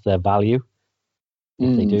lose their value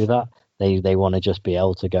if they do that. They want to just be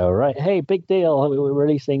able to go, right, hey, big deal, we're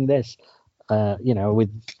releasing this,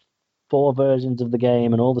 with 4 versions of the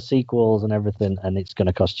game and all the sequels and everything, and it's going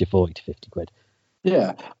to cost you 40 to 50 quid.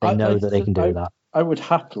 Yeah. They know that they can do that. I would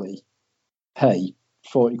happily pay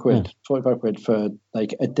 40 quid, 45 quid for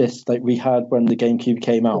like a disc like we had when the GameCube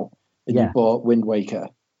came out, and you bought Wind Waker,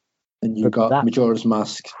 and you got Majora's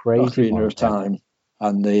Mask, Ocarina of Time,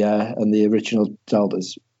 and the original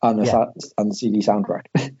Zeldas, and the CD soundtrack.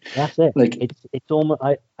 That's it. Like it's almost.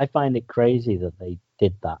 I find it crazy that they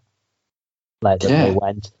did that. Like that they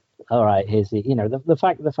went, all right. Here's the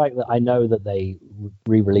fact that I know that they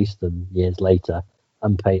re-released them years later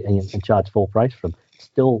and pay and charge full price for them.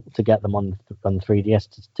 Still to get them on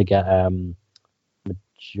 3DS to get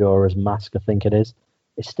Majora's Mask, I think it is.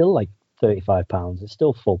 It's still like £35. It's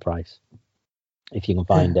still full price if you can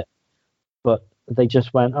find it. But they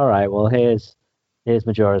just went, all right, well here's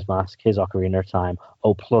Majora's Mask, here's Ocarina of Time.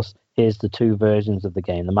 Oh, plus here's the 2 versions of the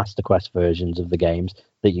game, the Master Quest versions of the games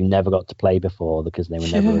that you never got to play before because they were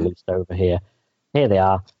never released over here. Here they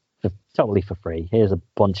are, totally for free. Here's a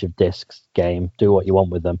bunch of discs game. Do what you want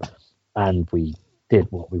with them, and we did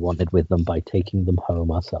what we wanted with them by taking them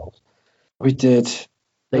home ourselves. We did.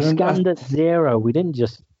 They scanned at 0. We didn't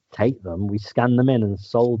just take them. We scanned them in and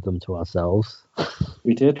sold them to ourselves.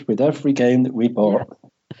 We did with every game that we bought.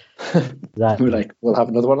 Yeah. Exactly. We were like, we'll have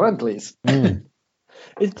another one then, please.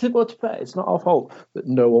 It's not our fault that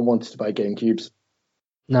no one wanted to buy GameCubes.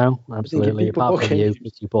 No, absolutely. Apart from you,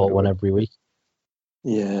 because you bought one every week.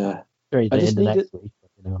 Yeah. Very the next week,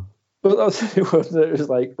 But it was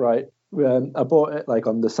like, right, I bought it like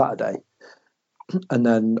on the Saturday, and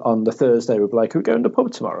then on the Thursday we'd be like, we're going to the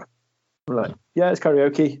pub tomorrow. We're like, yeah, it's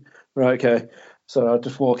karaoke. Right, okay. So I'd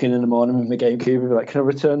just walk in the morning with my GameCube and be like, can I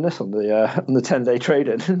return this on the 10-day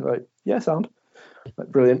trade-in? Like, yeah, sound. Like,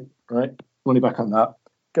 brilliant. Right, money back on that.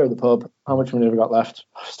 Go to the pub. How much money have I got left?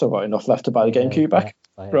 I've still got enough left to buy the GameCube back.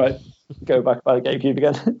 Right, go back, buy the GameCube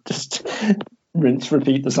again. Just rinse,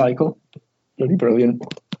 repeat the cycle. Really brilliant.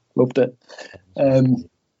 Loved it.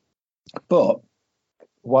 But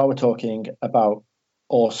while we're talking about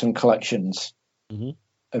awesome collections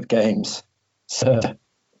of games, sir,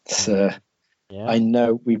 I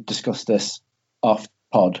know we've discussed this off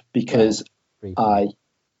pod because I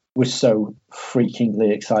was so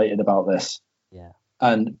freakingly excited about this. Yeah.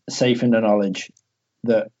 And safe in the knowledge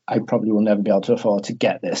that I probably will never be able to afford to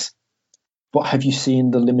get this. But have you seen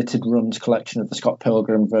the limited runs collection of the Scott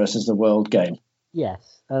Pilgrim versus the World game? Yes,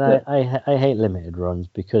 and I hate limited runs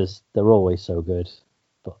because they're always so good,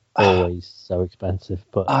 but always so expensive.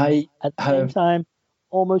 But at the same time,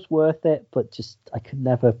 almost worth it, but just I could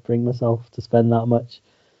never bring myself to spend that much.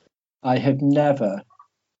 I have never,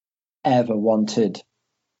 ever wanted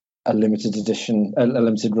a limited edition, a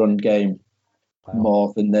limited run game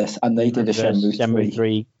more than this. And they did a Shenmue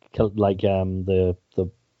 3, like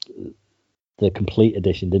the complete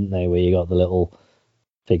edition, didn't they? Where you got the little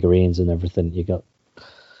figurines and everything. You got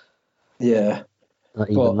not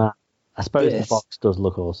even that. I suppose the box does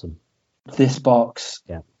look awesome. This box,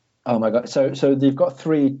 yeah. Oh my god! So they've got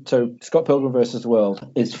 3. So Scott Pilgrim versus the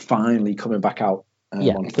World is finally coming back out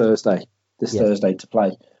on Thursday. Thursday to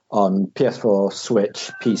play on PS4,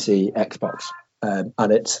 Switch, PC, Xbox,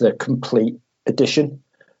 and it's the complete edition.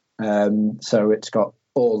 So it's got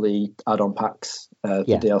all the add-on packs, the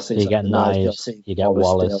DLC. So you get Knives, you get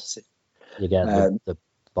Wallace, DLC. You get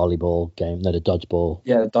volleyball game, no, the dodgeball.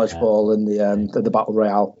 Yeah, dodgeball and the battle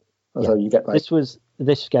royale. So you get like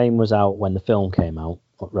this game was out when the film came out,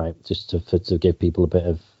 right? Just to give people a bit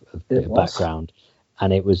of background,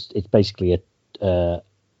 and it's basically a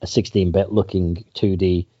 16-bit looking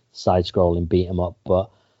 2D side-scrolling beat 'em up, but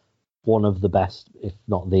one of the best, if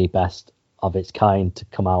not the best of its kind, to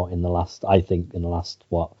come out in the last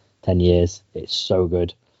 10 years. It's so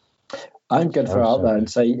good. I'm going to throw out there and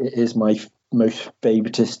say it is my most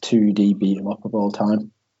favoritist 2D beat 'em up of all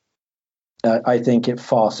time. I think it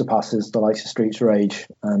far surpasses the likes of Streets of Rage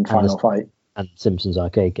and Final Fight and Simpsons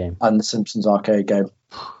arcade game. And the Simpsons arcade game.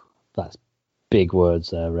 That's big words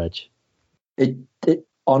there, Reg. It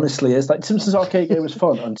honestly is. Like, Simpsons arcade game was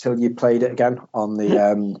fun until you played it again on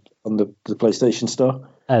the PlayStation Store.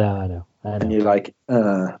 I know. And you're like,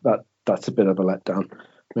 that's a bit of a letdown.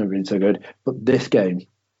 Maybe it's so good, but this game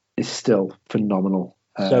is still phenomenal.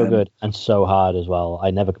 So good and so hard as well. I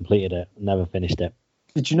never completed it. Never finished it.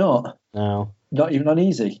 Did you not? No. Not even on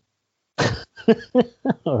easy?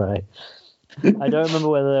 All right. I don't remember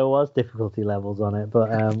whether there was difficulty levels on it,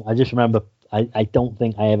 but I just remember I don't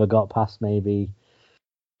think I ever got past maybe...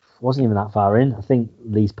 wasn't even that far in. I think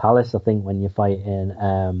Lee's Palace, when you're fighting...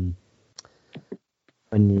 oh,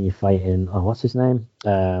 what's his name?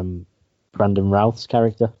 Brandon Routh's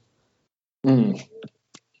character. Mm.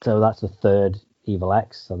 So that's the third Evil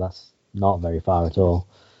X, so that's not very far at all.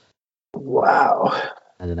 Wow.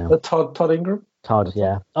 I don't know. Todd Ingram? Todd,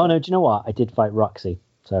 yeah. Oh, no, do you know what? I did fight Roxy,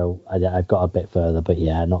 so I've got a bit further, but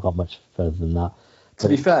yeah, not got much further than that. To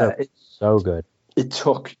be fair, it's so good. It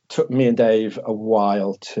took me and Dave a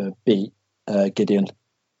while to beat Gideon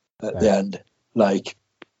at the end. Like,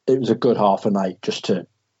 it was a good half a night just to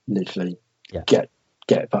literally get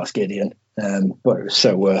past Gideon. But it was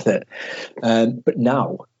so worth it. But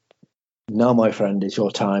now, my friend, is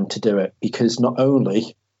your time to do it, because not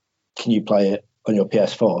only can you play it on your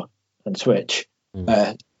PS4 and Switch,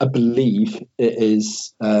 I believe it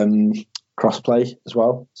is cross-play as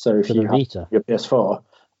well. So if you have your PS4,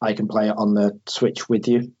 I can play it on the Switch with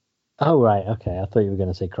you. Oh, right, okay. I thought you were going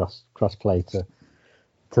to say cross-play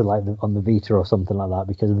to like on the Vita or something like that,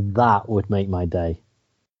 because that would make my day.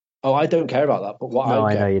 Oh, I don't care about that, but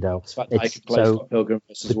I know you don't. I can play Scott Pilgrim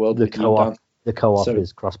vs. World. The co-op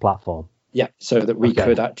is cross-platform. Yeah, so that we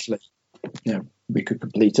could actually, we could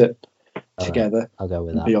complete it together. Right. I'll go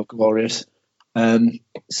with that. Be all glorious.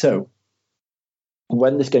 So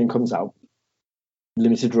when this game comes out,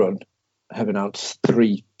 Limited Run have announced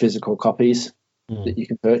 3 physical copies that you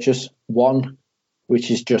can purchase. One, which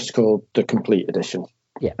is just called the Complete Edition.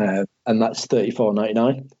 Yeah. And that's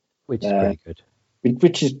 $34.99. Which is pretty good.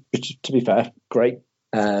 Which is, to be fair, great.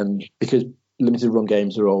 Because Limited Run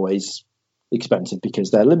games are always expensive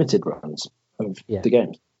because they're limited runs of the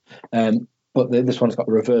games. But this one's got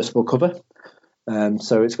a reversible cover.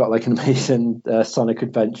 So it's got like an amazing Sonic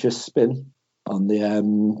Adventure spin on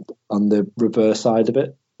the reverse side of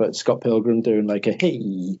it. But Scott Pilgrim doing like a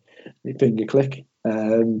hey finger click,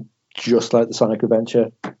 just like the Sonic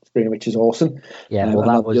Adventure screen, which is awesome. Yeah,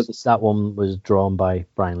 well, that one was drawn by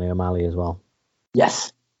Brian Lee O'Malley as well.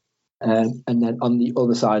 Yes. And then on the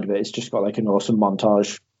other side of it, it's just got like an awesome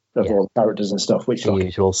montage of all the characters and stuff. Which the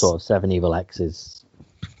usual sort of 7 Evil X's,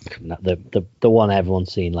 the one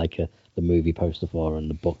everyone's seen like the movie poster for and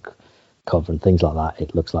the book cover and things like that.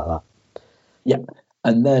 It looks like that. Yeah.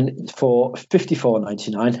 And then for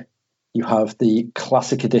 $54.99, you have the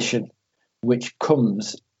Classic Edition, which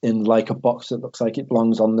comes in like a box that looks like it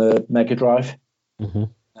belongs on the Mega Drive. Mm-hmm.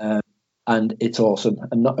 And it's awesome.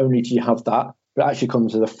 And not only do you have that, but it actually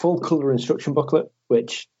comes with a full color instruction booklet,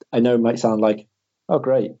 which I know might sound like, oh,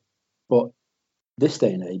 great. But this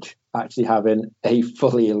day and age, actually having a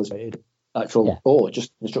fully illustrated or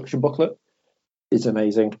just instruction booklet is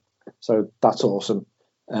amazing. So that's awesome.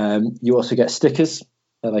 You also get stickers,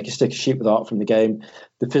 like a sticker sheet with art from the game,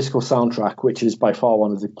 the physical soundtrack, which is by far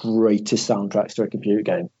one of the greatest soundtracks to a computer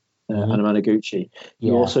game, Anamanaguchi.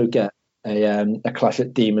 You also get a Clash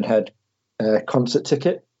at Demon Head concert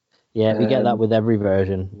ticket. Yeah, we get that with every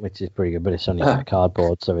version, which is pretty good, but it's only like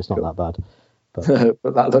cardboard, so it's not that bad. But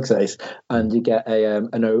that looks nice. And you get a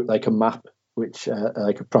map, which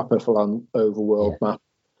like a proper full-on overworld map,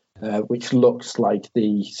 which looks like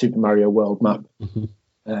the Super Mario World map,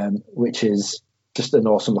 which is just an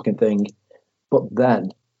awesome looking thing. But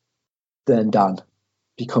then Dan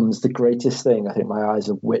becomes the greatest thing I think my eyes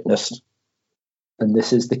have witnessed, and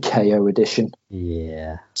this is the KO edition.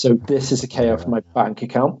 Yeah. So this is a KO from my bank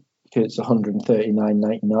account because it's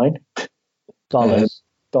 $139.99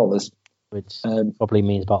 dollars, which probably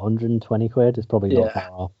means about 120 quid. It's probably not far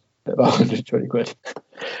off. About 120 quid.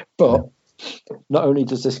 But not only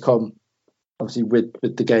does this come obviously with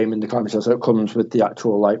the game in the climbing shell, so it comes with the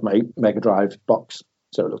actual like Mega Drive box,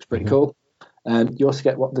 so it looks pretty cool. You also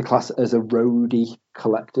get what the class as a roadie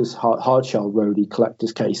collector's hard shell roadie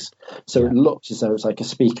collector's case. So it looks as though it's like a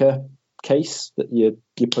speaker case that you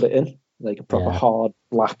put it in, like a proper hard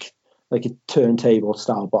black, like a turntable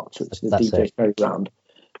style box, which the DJ's carry around.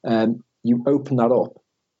 You open that up,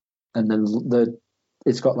 and then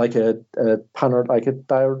it's got like a panel, like a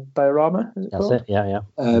diorama. That's it. Yeah.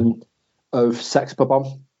 Of Sex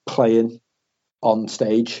Bomb playing on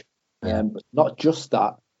stage. But not just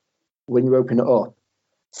that. When you open it up,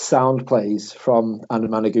 sound plays from Anna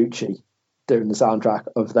Managuchi doing the soundtrack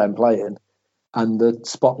of them playing, and the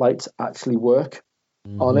spotlights actually work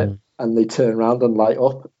on it, and they turn around and light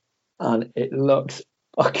up, and it looks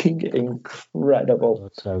fucking incredible.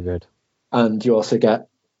 That's so good. And you also get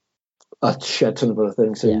a shed ton of other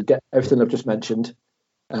things. So you get everything I've just mentioned.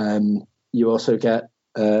 You also get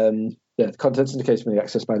the contents in the case may be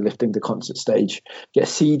accessed by lifting the concert stage. Get a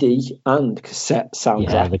CD and cassette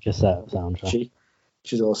soundtrack. Yeah, the cassette soundtrack.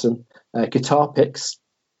 Which is awesome. Guitar picks.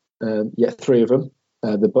 You get 3 of them.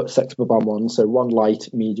 The Sex Bomb ones. So 1 light,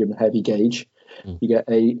 medium, heavy gauge. You get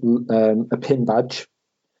a pin badge.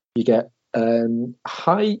 You get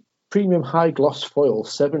premium high gloss foil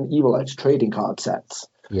 7 Evil Edge trading card sets.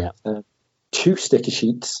 Yeah. 2 sticker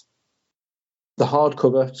sheets. The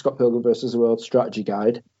hardcover Scott Pilgrim vs. the World strategy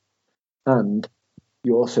guide. And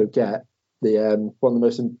you also get the one of the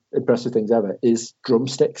most impressive things ever is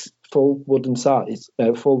drumsticks, full size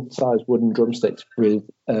wooden drumsticks with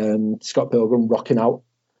Scott Pilgrim rocking out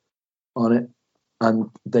on it,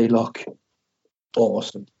 and they look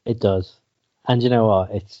awesome. It does, and you know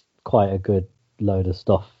what? It's quite a good load of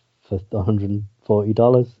stuff for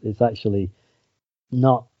 $140. It's actually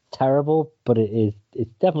not terrible, but it's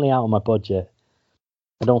definitely out of my budget.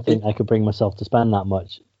 I don't think I could bring myself to spend that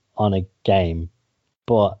much on a game,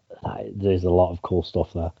 but there's a lot of cool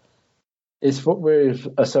stuff there. It's what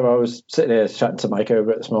so I was sitting here chatting to Mike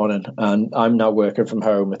over it this morning, and I'm now working from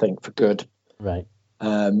home, I think, for good. Right.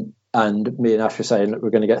 And me and Ash were saying that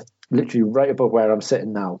we're going to get literally right above where I'm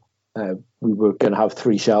sitting now. We were going to have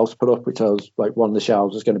 3 shelves put up, which I was like, one of the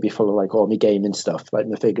shelves was going to be full of like all my gaming stuff, like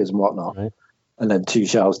my figures and whatnot. Right. And then 2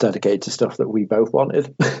 shelves dedicated to stuff that we both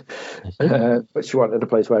wanted. But she wanted a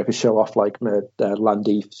place where I could show off like my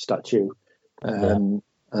Landy statue, and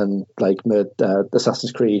like my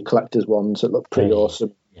Assassin's Creed collector's ones that look pretty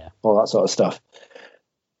awesome, all that sort of stuff.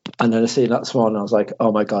 And then I seen that this morning, I was like,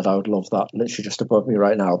 oh my god, I would love that. Literally just above me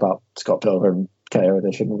right now, that Scott Pilgrim KO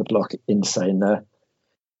edition would look insane there.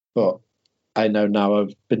 But I know now,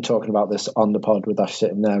 I've been talking about this on the pod with Ash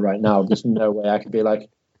sitting there right now. There's no way I could be like,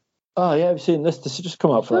 oh yeah, I've seen this. This has just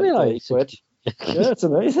come out for like 30 quid. Yeah, it's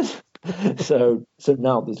amazing. So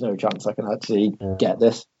now there's no chance I can actually get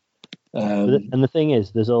this. And the thing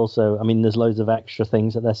is, there's also, I mean, there's loads of extra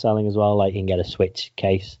things that they're selling as well. Like you can get a Switch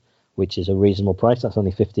case, which is a reasonable price. That's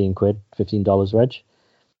only $15, Reg.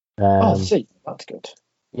 See, that's good.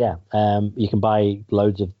 Yeah. You can buy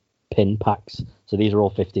loads of pin packs. So these are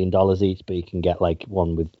all $15 each, but you can get like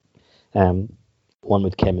one with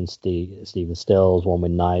Kim and Stephen Stills, one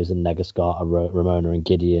with Knives and Negascott, Ramona and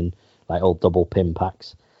Gideon, like all double pin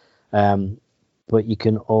packs. But you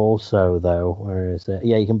can also, though, where is it?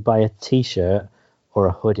 Yeah, you can buy a T-shirt or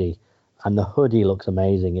a hoodie, and the hoodie looks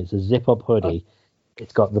amazing. It's a zip-up hoodie.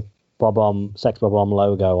 It's got the Sex Bomb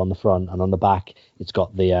logo on the front, and on the back, it's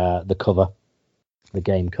got the cover, the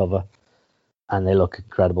game cover, and they look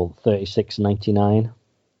incredible. $36.99.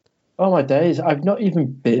 Oh my days! I've not even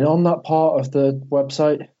been on that part of the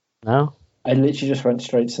website. No, I literally just went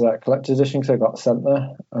straight to that collector's edition because I got sent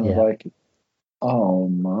there, and I was like, "Oh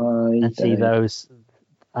my!" And see those,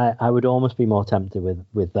 I would almost be more tempted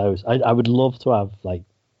with those. I would love to have like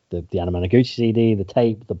the Anna Managuchi CD, the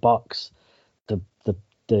tape, the box, the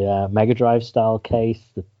Mega Drive style case,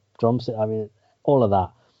 the drumstick. I mean, all of that.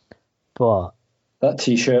 But that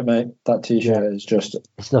T-shirt, mate, that T-shirt is just...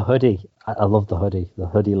 It's the hoodie. I love the hoodie. The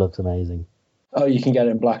hoodie looks amazing. Oh, you can get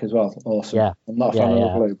it in black as well. Awesome. Yeah. I'm not a fan of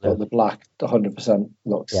the blue, but the black, 100%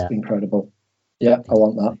 looks incredible. Yeah, I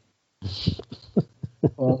want that. I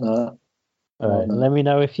want that. All right, let me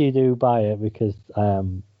know if you do buy it, because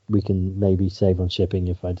we can maybe save on shipping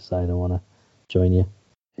if I decide I want to join you.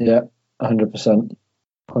 Yeah, 100%.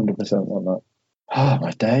 100% want that. Oh,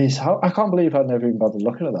 my days. I can't believe I'd never even bothered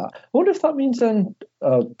looking at that. I wonder if that means then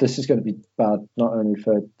this is going to be bad, not only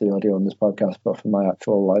for the audio on this podcast, but for my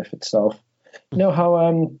actual life itself. You know how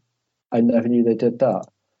I never knew they did that?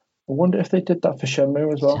 I wonder if they did that for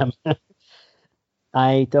Shenmue as well.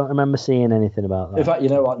 I don't remember seeing anything about that. In fact, you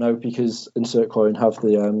know what? No, because Insert Coin have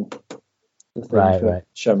the the thing Right, for right.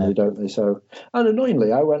 Shenmue, don't they? So, and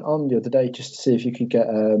annoyingly, I went on the other day just to see if you could get.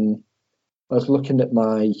 I was looking at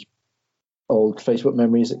my old Facebook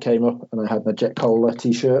memories that came up, and I had my Jet Cola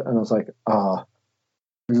T-shirt, and I was like,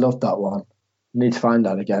 love that one. Need to find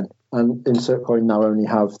that again. And Insert Coin now only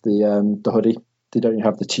have the hoodie. They don't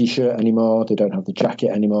have the T-shirt anymore. They don't have the jacket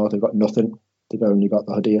anymore. They've got nothing. They've only got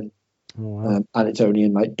the hoodie in, Oh, wow. and it's only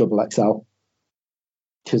in like double XL.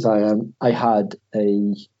 Because I had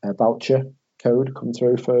a voucher code come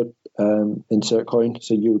through for Insert Coin,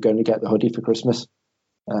 so you were going to get the hoodie for Christmas,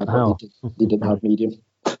 but Oh. they didn't have medium.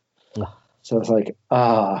 So I was like,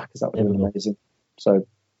 because that would have been amazing. So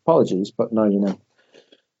apologies, but now you know.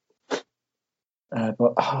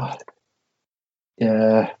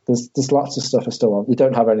 Yeah, there's lots of stuff I still want. You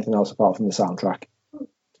don't have anything else apart from the soundtrack, to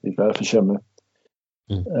be fair, for Shenmue.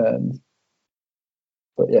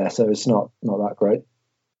 But yeah, so it's not that great.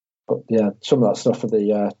 But yeah, some of that stuff for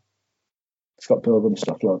the Scott Pilgrim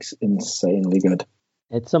stuff looks insanely good.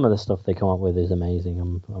 It's some of the stuff they come up with is amazing.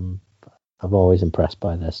 I'm always impressed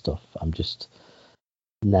by their stuff. I'm just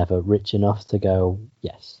never rich enough to go,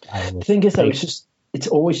 yes. The thing is, though, it's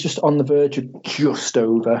always just on the verge of just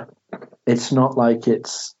over. It's not like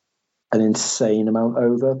it's an insane amount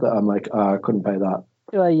over, but I'm like, I couldn't pay that.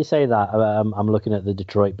 Well, you say that. I'm looking at the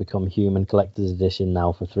Detroit Become Human Collector's Edition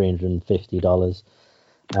now for $350.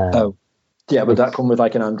 Yeah, would that come with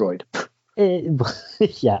like an Android?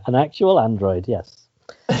 Yeah, an actual Android, yes.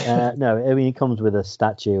 No, I mean, it comes with a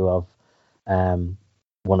statue of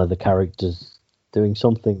one of the characters doing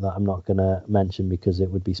something that I'm not going to mention because it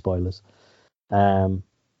would be spoilers. But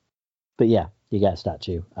yeah, you get a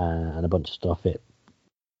statue and a bunch of stuff.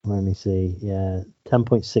 Let me see. Yeah,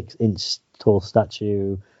 10.6-inch tall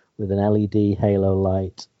statue with an LED halo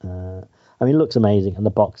light. I mean, it looks amazing, and the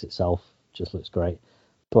box itself just looks great.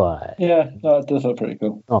 But yeah, no, it does look pretty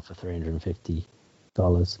cool. Not for $350,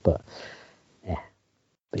 but yeah.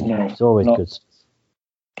 But yeah, No, it's always good stuff.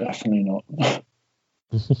 Definitely not.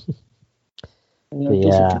 But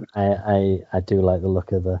yeah, I do like the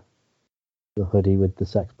look of the hoodie with the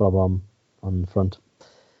sex blob on the front.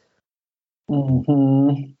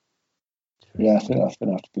 Mm-hmm. Yeah, I think that's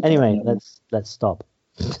gonna have to be. Anyway, let's stop.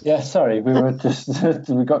 Yeah, sorry, we were just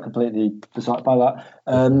we got completely beside by that.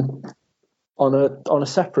 On a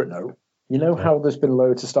separate note, you know how there's been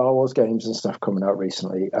loads of Star Wars games and stuff coming out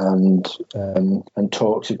recently, and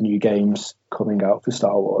talks of new games coming out for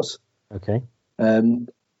Star Wars. Okay.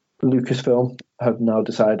 Lucasfilm have now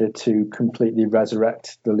decided to completely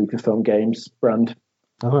resurrect the Lucasfilm Games brand.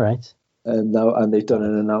 All right. And they've done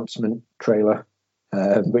an announcement trailer,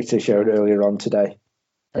 which they showed earlier on today.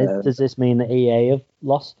 Does this mean that EA have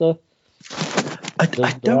lost the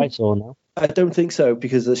rights or no? I don't think so,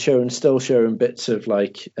 because they're still showing bits of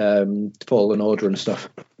like Fallen Order and stuff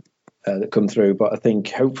that come through. But I think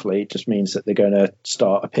hopefully it just means that they're going to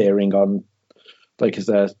start appearing on, like, as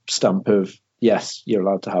their stamp of yes, you're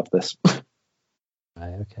allowed to have this.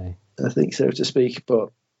 Right, okay. I think so, to speak. But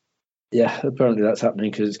yeah, apparently that's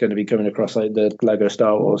happening because it's going to be coming across like the Lego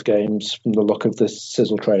Star Wars games from the look of the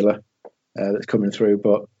sizzle trailer that's coming through.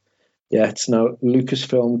 But yeah, it's now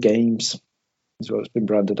Lucasfilm Games is what it's been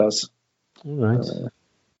branded as. All right.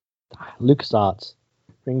 LucasArts.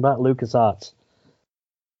 Bring back LucasArts.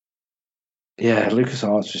 Yeah,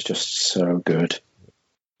 LucasArts is just so good.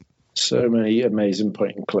 So many amazing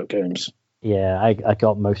point-and-click games. Yeah, I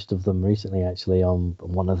got most of them recently, actually, on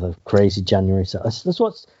one of the crazy January sales. That's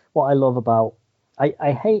what I love about...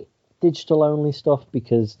 I hate digital-only stuff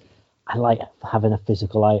because I like having a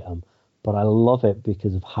physical item, but I love it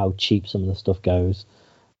because of how cheap some of the stuff goes.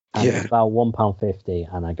 And it's about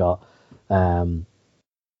 £1.50, and I got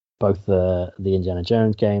both the Indiana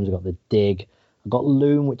Jones games. I got the Dig. I got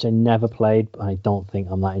Loom, which I never played. I don't think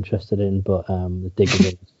I'm that interested in, but the Dig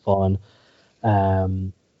is fun.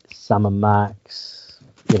 Sam and Max,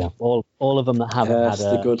 all of them that haven't had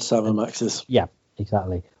the good Sam and Maxes. Yeah,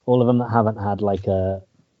 exactly. All of them that haven't had like a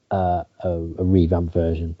revamped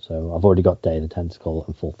version. So I've already got Day of the Tentacle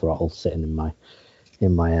and Full Throttle sitting in my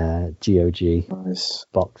GOG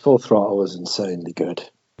box. Full Throttle was insanely good.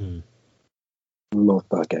 Love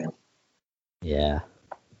that game. Yeah,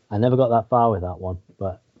 I never got that far with that one,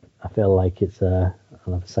 but I feel like it's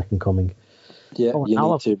another second coming. Yeah,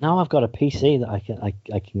 now I've got a PC that I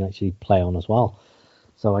can actually play on as well,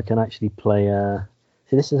 so I can actually play.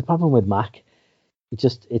 See, this is the problem with Mac.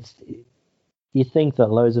 You think that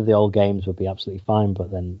loads of the old games would be absolutely fine,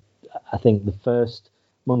 but then I think the first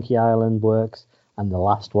Monkey Island works and the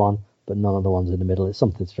last one, but none of the ones in the middle. It's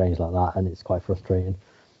something strange like that, and it's quite frustrating.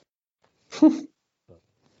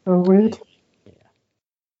 Oh, weird. Yeah.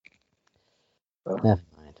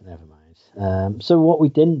 Never mind. So what we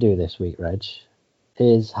didn't do this week, Reg,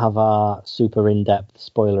 is have our super in-depth,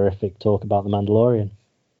 spoilerific talk about The Mandalorian.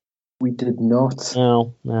 We did not.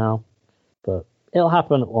 No. But it'll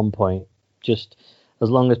happen at one point. Just as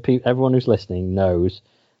long as everyone who's listening knows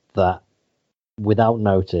that without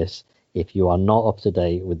notice, if you are not up to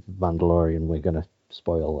date with Mandalorian, we're going to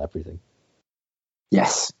spoil everything.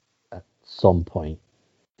 Yes. At some point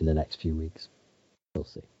in the next few weeks. We'll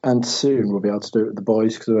see. And soon we'll be able to do it with the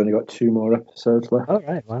boys because we've only got 2 more episodes left. All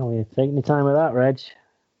right. Well, you're taking your time with that, Reg.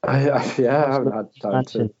 I haven't had time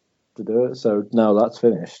to do it. So now that's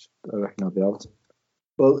finished, I reckon I'll be able to.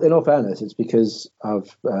 Well, in all fairness, it's because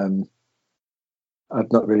I've not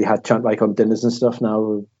really had chance, like on dinners and stuff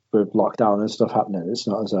now with lockdown and stuff happening. It's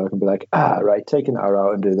not as though I can be like, right, take an hour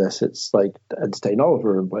out and do this. It's like entertain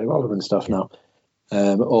Oliver and play Oliver and stuff now.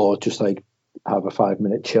 Or just like have a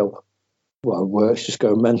 5-minute chill while work's just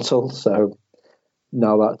go mental. So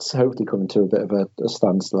now that's hopefully coming to a bit of a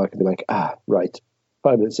standstill. I can be like, right,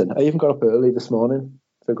 5 minutes in. I even got up early this morning.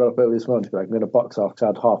 So I got up early this morning to be like, I'm going to box off because I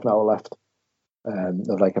had half an hour left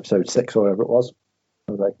of like episode 6 or whatever it was.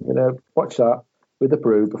 I was like, I'm going to watch that with the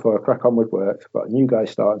brew before I crack on with work. I've got a new guy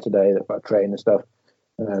starting today. They've got a train and stuff.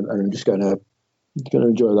 And I'm just going to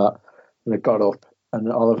enjoy that. And I got up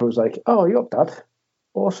and Oliver was like, oh, you're up, Dad?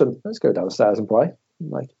 Awesome. Let's go downstairs and play. I'm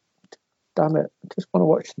like, damn it. I just want to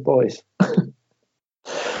watch the boys.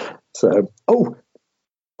 So,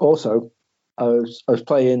 also, I was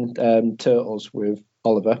playing Turtles with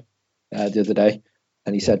Oliver the other day,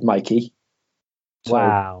 and he said Mikey. So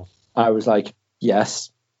wow! I was like,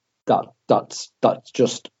 yes, that's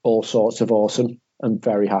just all sorts of awesome. I'm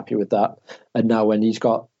very happy with that. And now when he's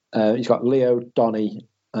got Leo, Donnie,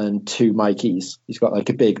 and 2 Mikeys. He's got like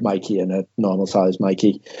a big Mikey and a normal size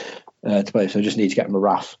Mikey to play. So I just need to get him a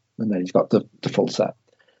Raph, and then he's got the full set.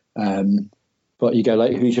 But you go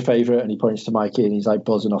like, who's your favourite? And he points to Mikey, and he's like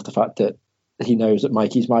buzzing off the fact that he knows that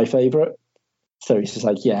Mikey's my favourite. So he's just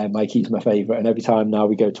like, yeah, Mikey's my favourite. And every time now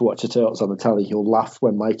we go to watch the Turtles on the telly, he'll laugh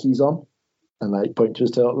when Mikey's on and like point to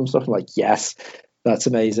his turtle and stuff. I'm like, yes, that's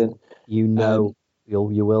amazing. You know,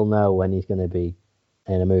 you will know when he's going to be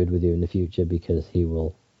in a mood with you in the future because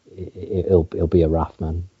he'll be a Raph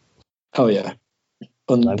man. Oh yeah.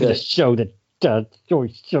 I'm going to show the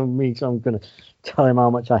show me, so I'm going to tell him how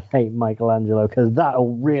much I hate Michelangelo because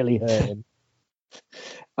that'll really hurt him.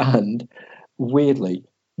 And weirdly,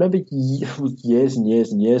 remember years and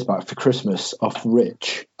years and years back for Christmas off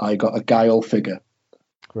Rich, I got a Guile figure.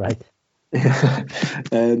 Right.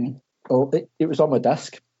 It was on my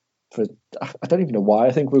desk for, I don't even know why.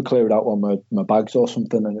 I think we were clearing out one of my bags or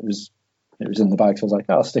something, and it was in the bag. So I was like,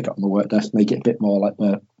 I'll stick it on my work desk, make it a bit more like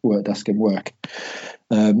my work desk in work.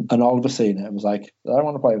 And all of us seen it, I was like, I don't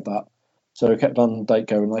want to play with that. So I kept on like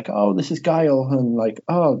going like, oh, this is Guile, and like,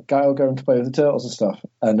 oh, Guile going to play with the Turtles and stuff.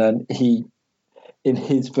 And then he, in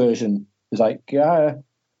his version, was like, Guile.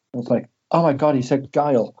 I was like, oh my God, he said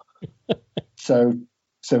Guile. So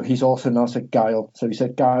he's also now said Guile. So he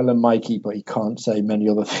said Guile and Mikey, but he can't say many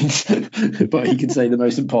other things. But he can say the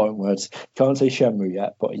most important words. Can't say Shenmue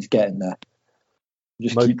yet, but he's getting there.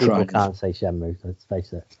 Just most keep trying. People can't say Shenmue, let's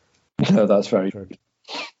face it. No, that's very true.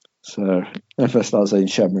 So if I start saying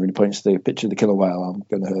Shenmue and he points to the picture of the killer whale, I'm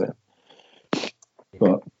going to hurt it.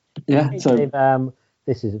 But yeah, so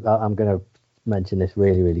this is. I'm going to mention this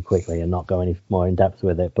really, really quickly and not go any more in depth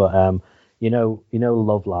with it. But you know,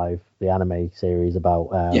 Love Live, the anime series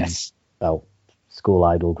about yes, about school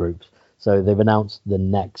idol groups. So they've announced the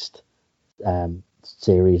next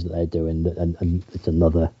series that they're doing, and it's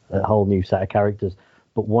a whole new set of characters.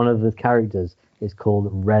 But one of the characters is called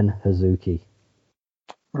Ren Hazuki.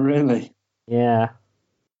 Really? Yeah.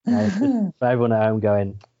 For everyone at home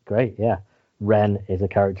going, great, yeah. Ren is a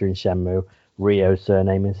character in Shenmue. Ryo's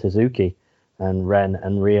surname is Hazuki. And Ren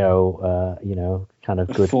and Ryo, kind of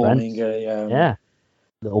good friends. Yeah.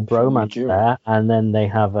 Little bromance there. And then they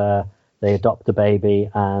have they adopt a baby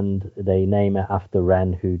and they name it after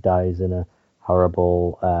Ren, who dies in a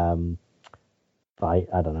horrible fight.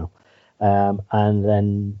 I don't know. And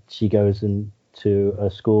then she goes into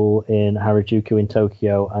a school in Harajuku in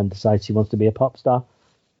Tokyo and decides she wants to be a pop star.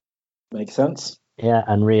 Makes sense. Yeah,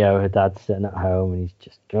 and Ryo, her dad's sitting at home and he's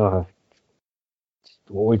just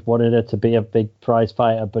always wanted her to be a big prize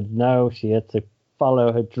fighter, but no, she had to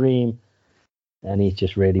follow her dream. And he's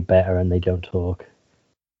just really bitter and they don't talk.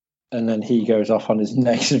 And then he goes off on his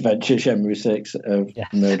next adventure, Shenmue 6, of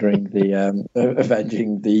murdering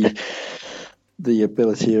avenging the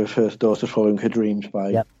ability of her daughter following her dreams by...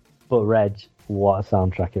 Yep. But Reg, what a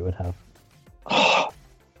soundtrack it would have.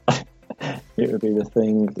 It would be the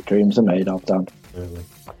thing that dreams are made of, Dan. Really.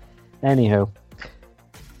 Anywho,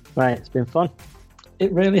 Right, it's been fun.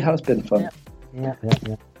 It really has been fun. Yeah.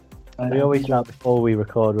 We always start before we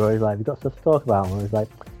record. We're always like, "We've got stuff to talk about." And we're like,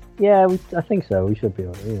 "Yeah, I think so. We should be.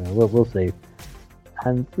 We'll see."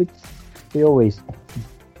 And we always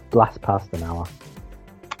blast past an hour.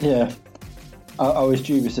 Yeah. I was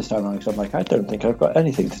dubious this time around because I'm like, I don't think I've got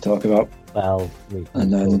anything to talk about. Well,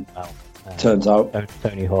 and then turns out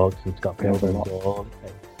Tony Hawk's has got Pilgrim's Law.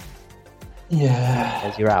 Yeah.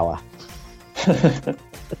 There's your hour.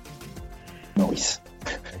 Nice.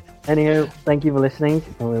 Anywho, thank you for listening,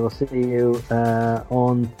 and we will see you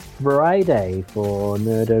on Friday for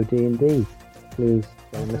Nerdo D&D. Please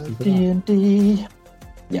go and listen to D&D.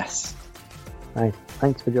 Yes. Right.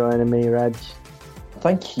 Thanks for joining me, Reg.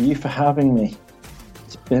 Thank you for having me.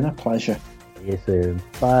 It's been a pleasure. See you soon.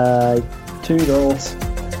 Bye. Toodles.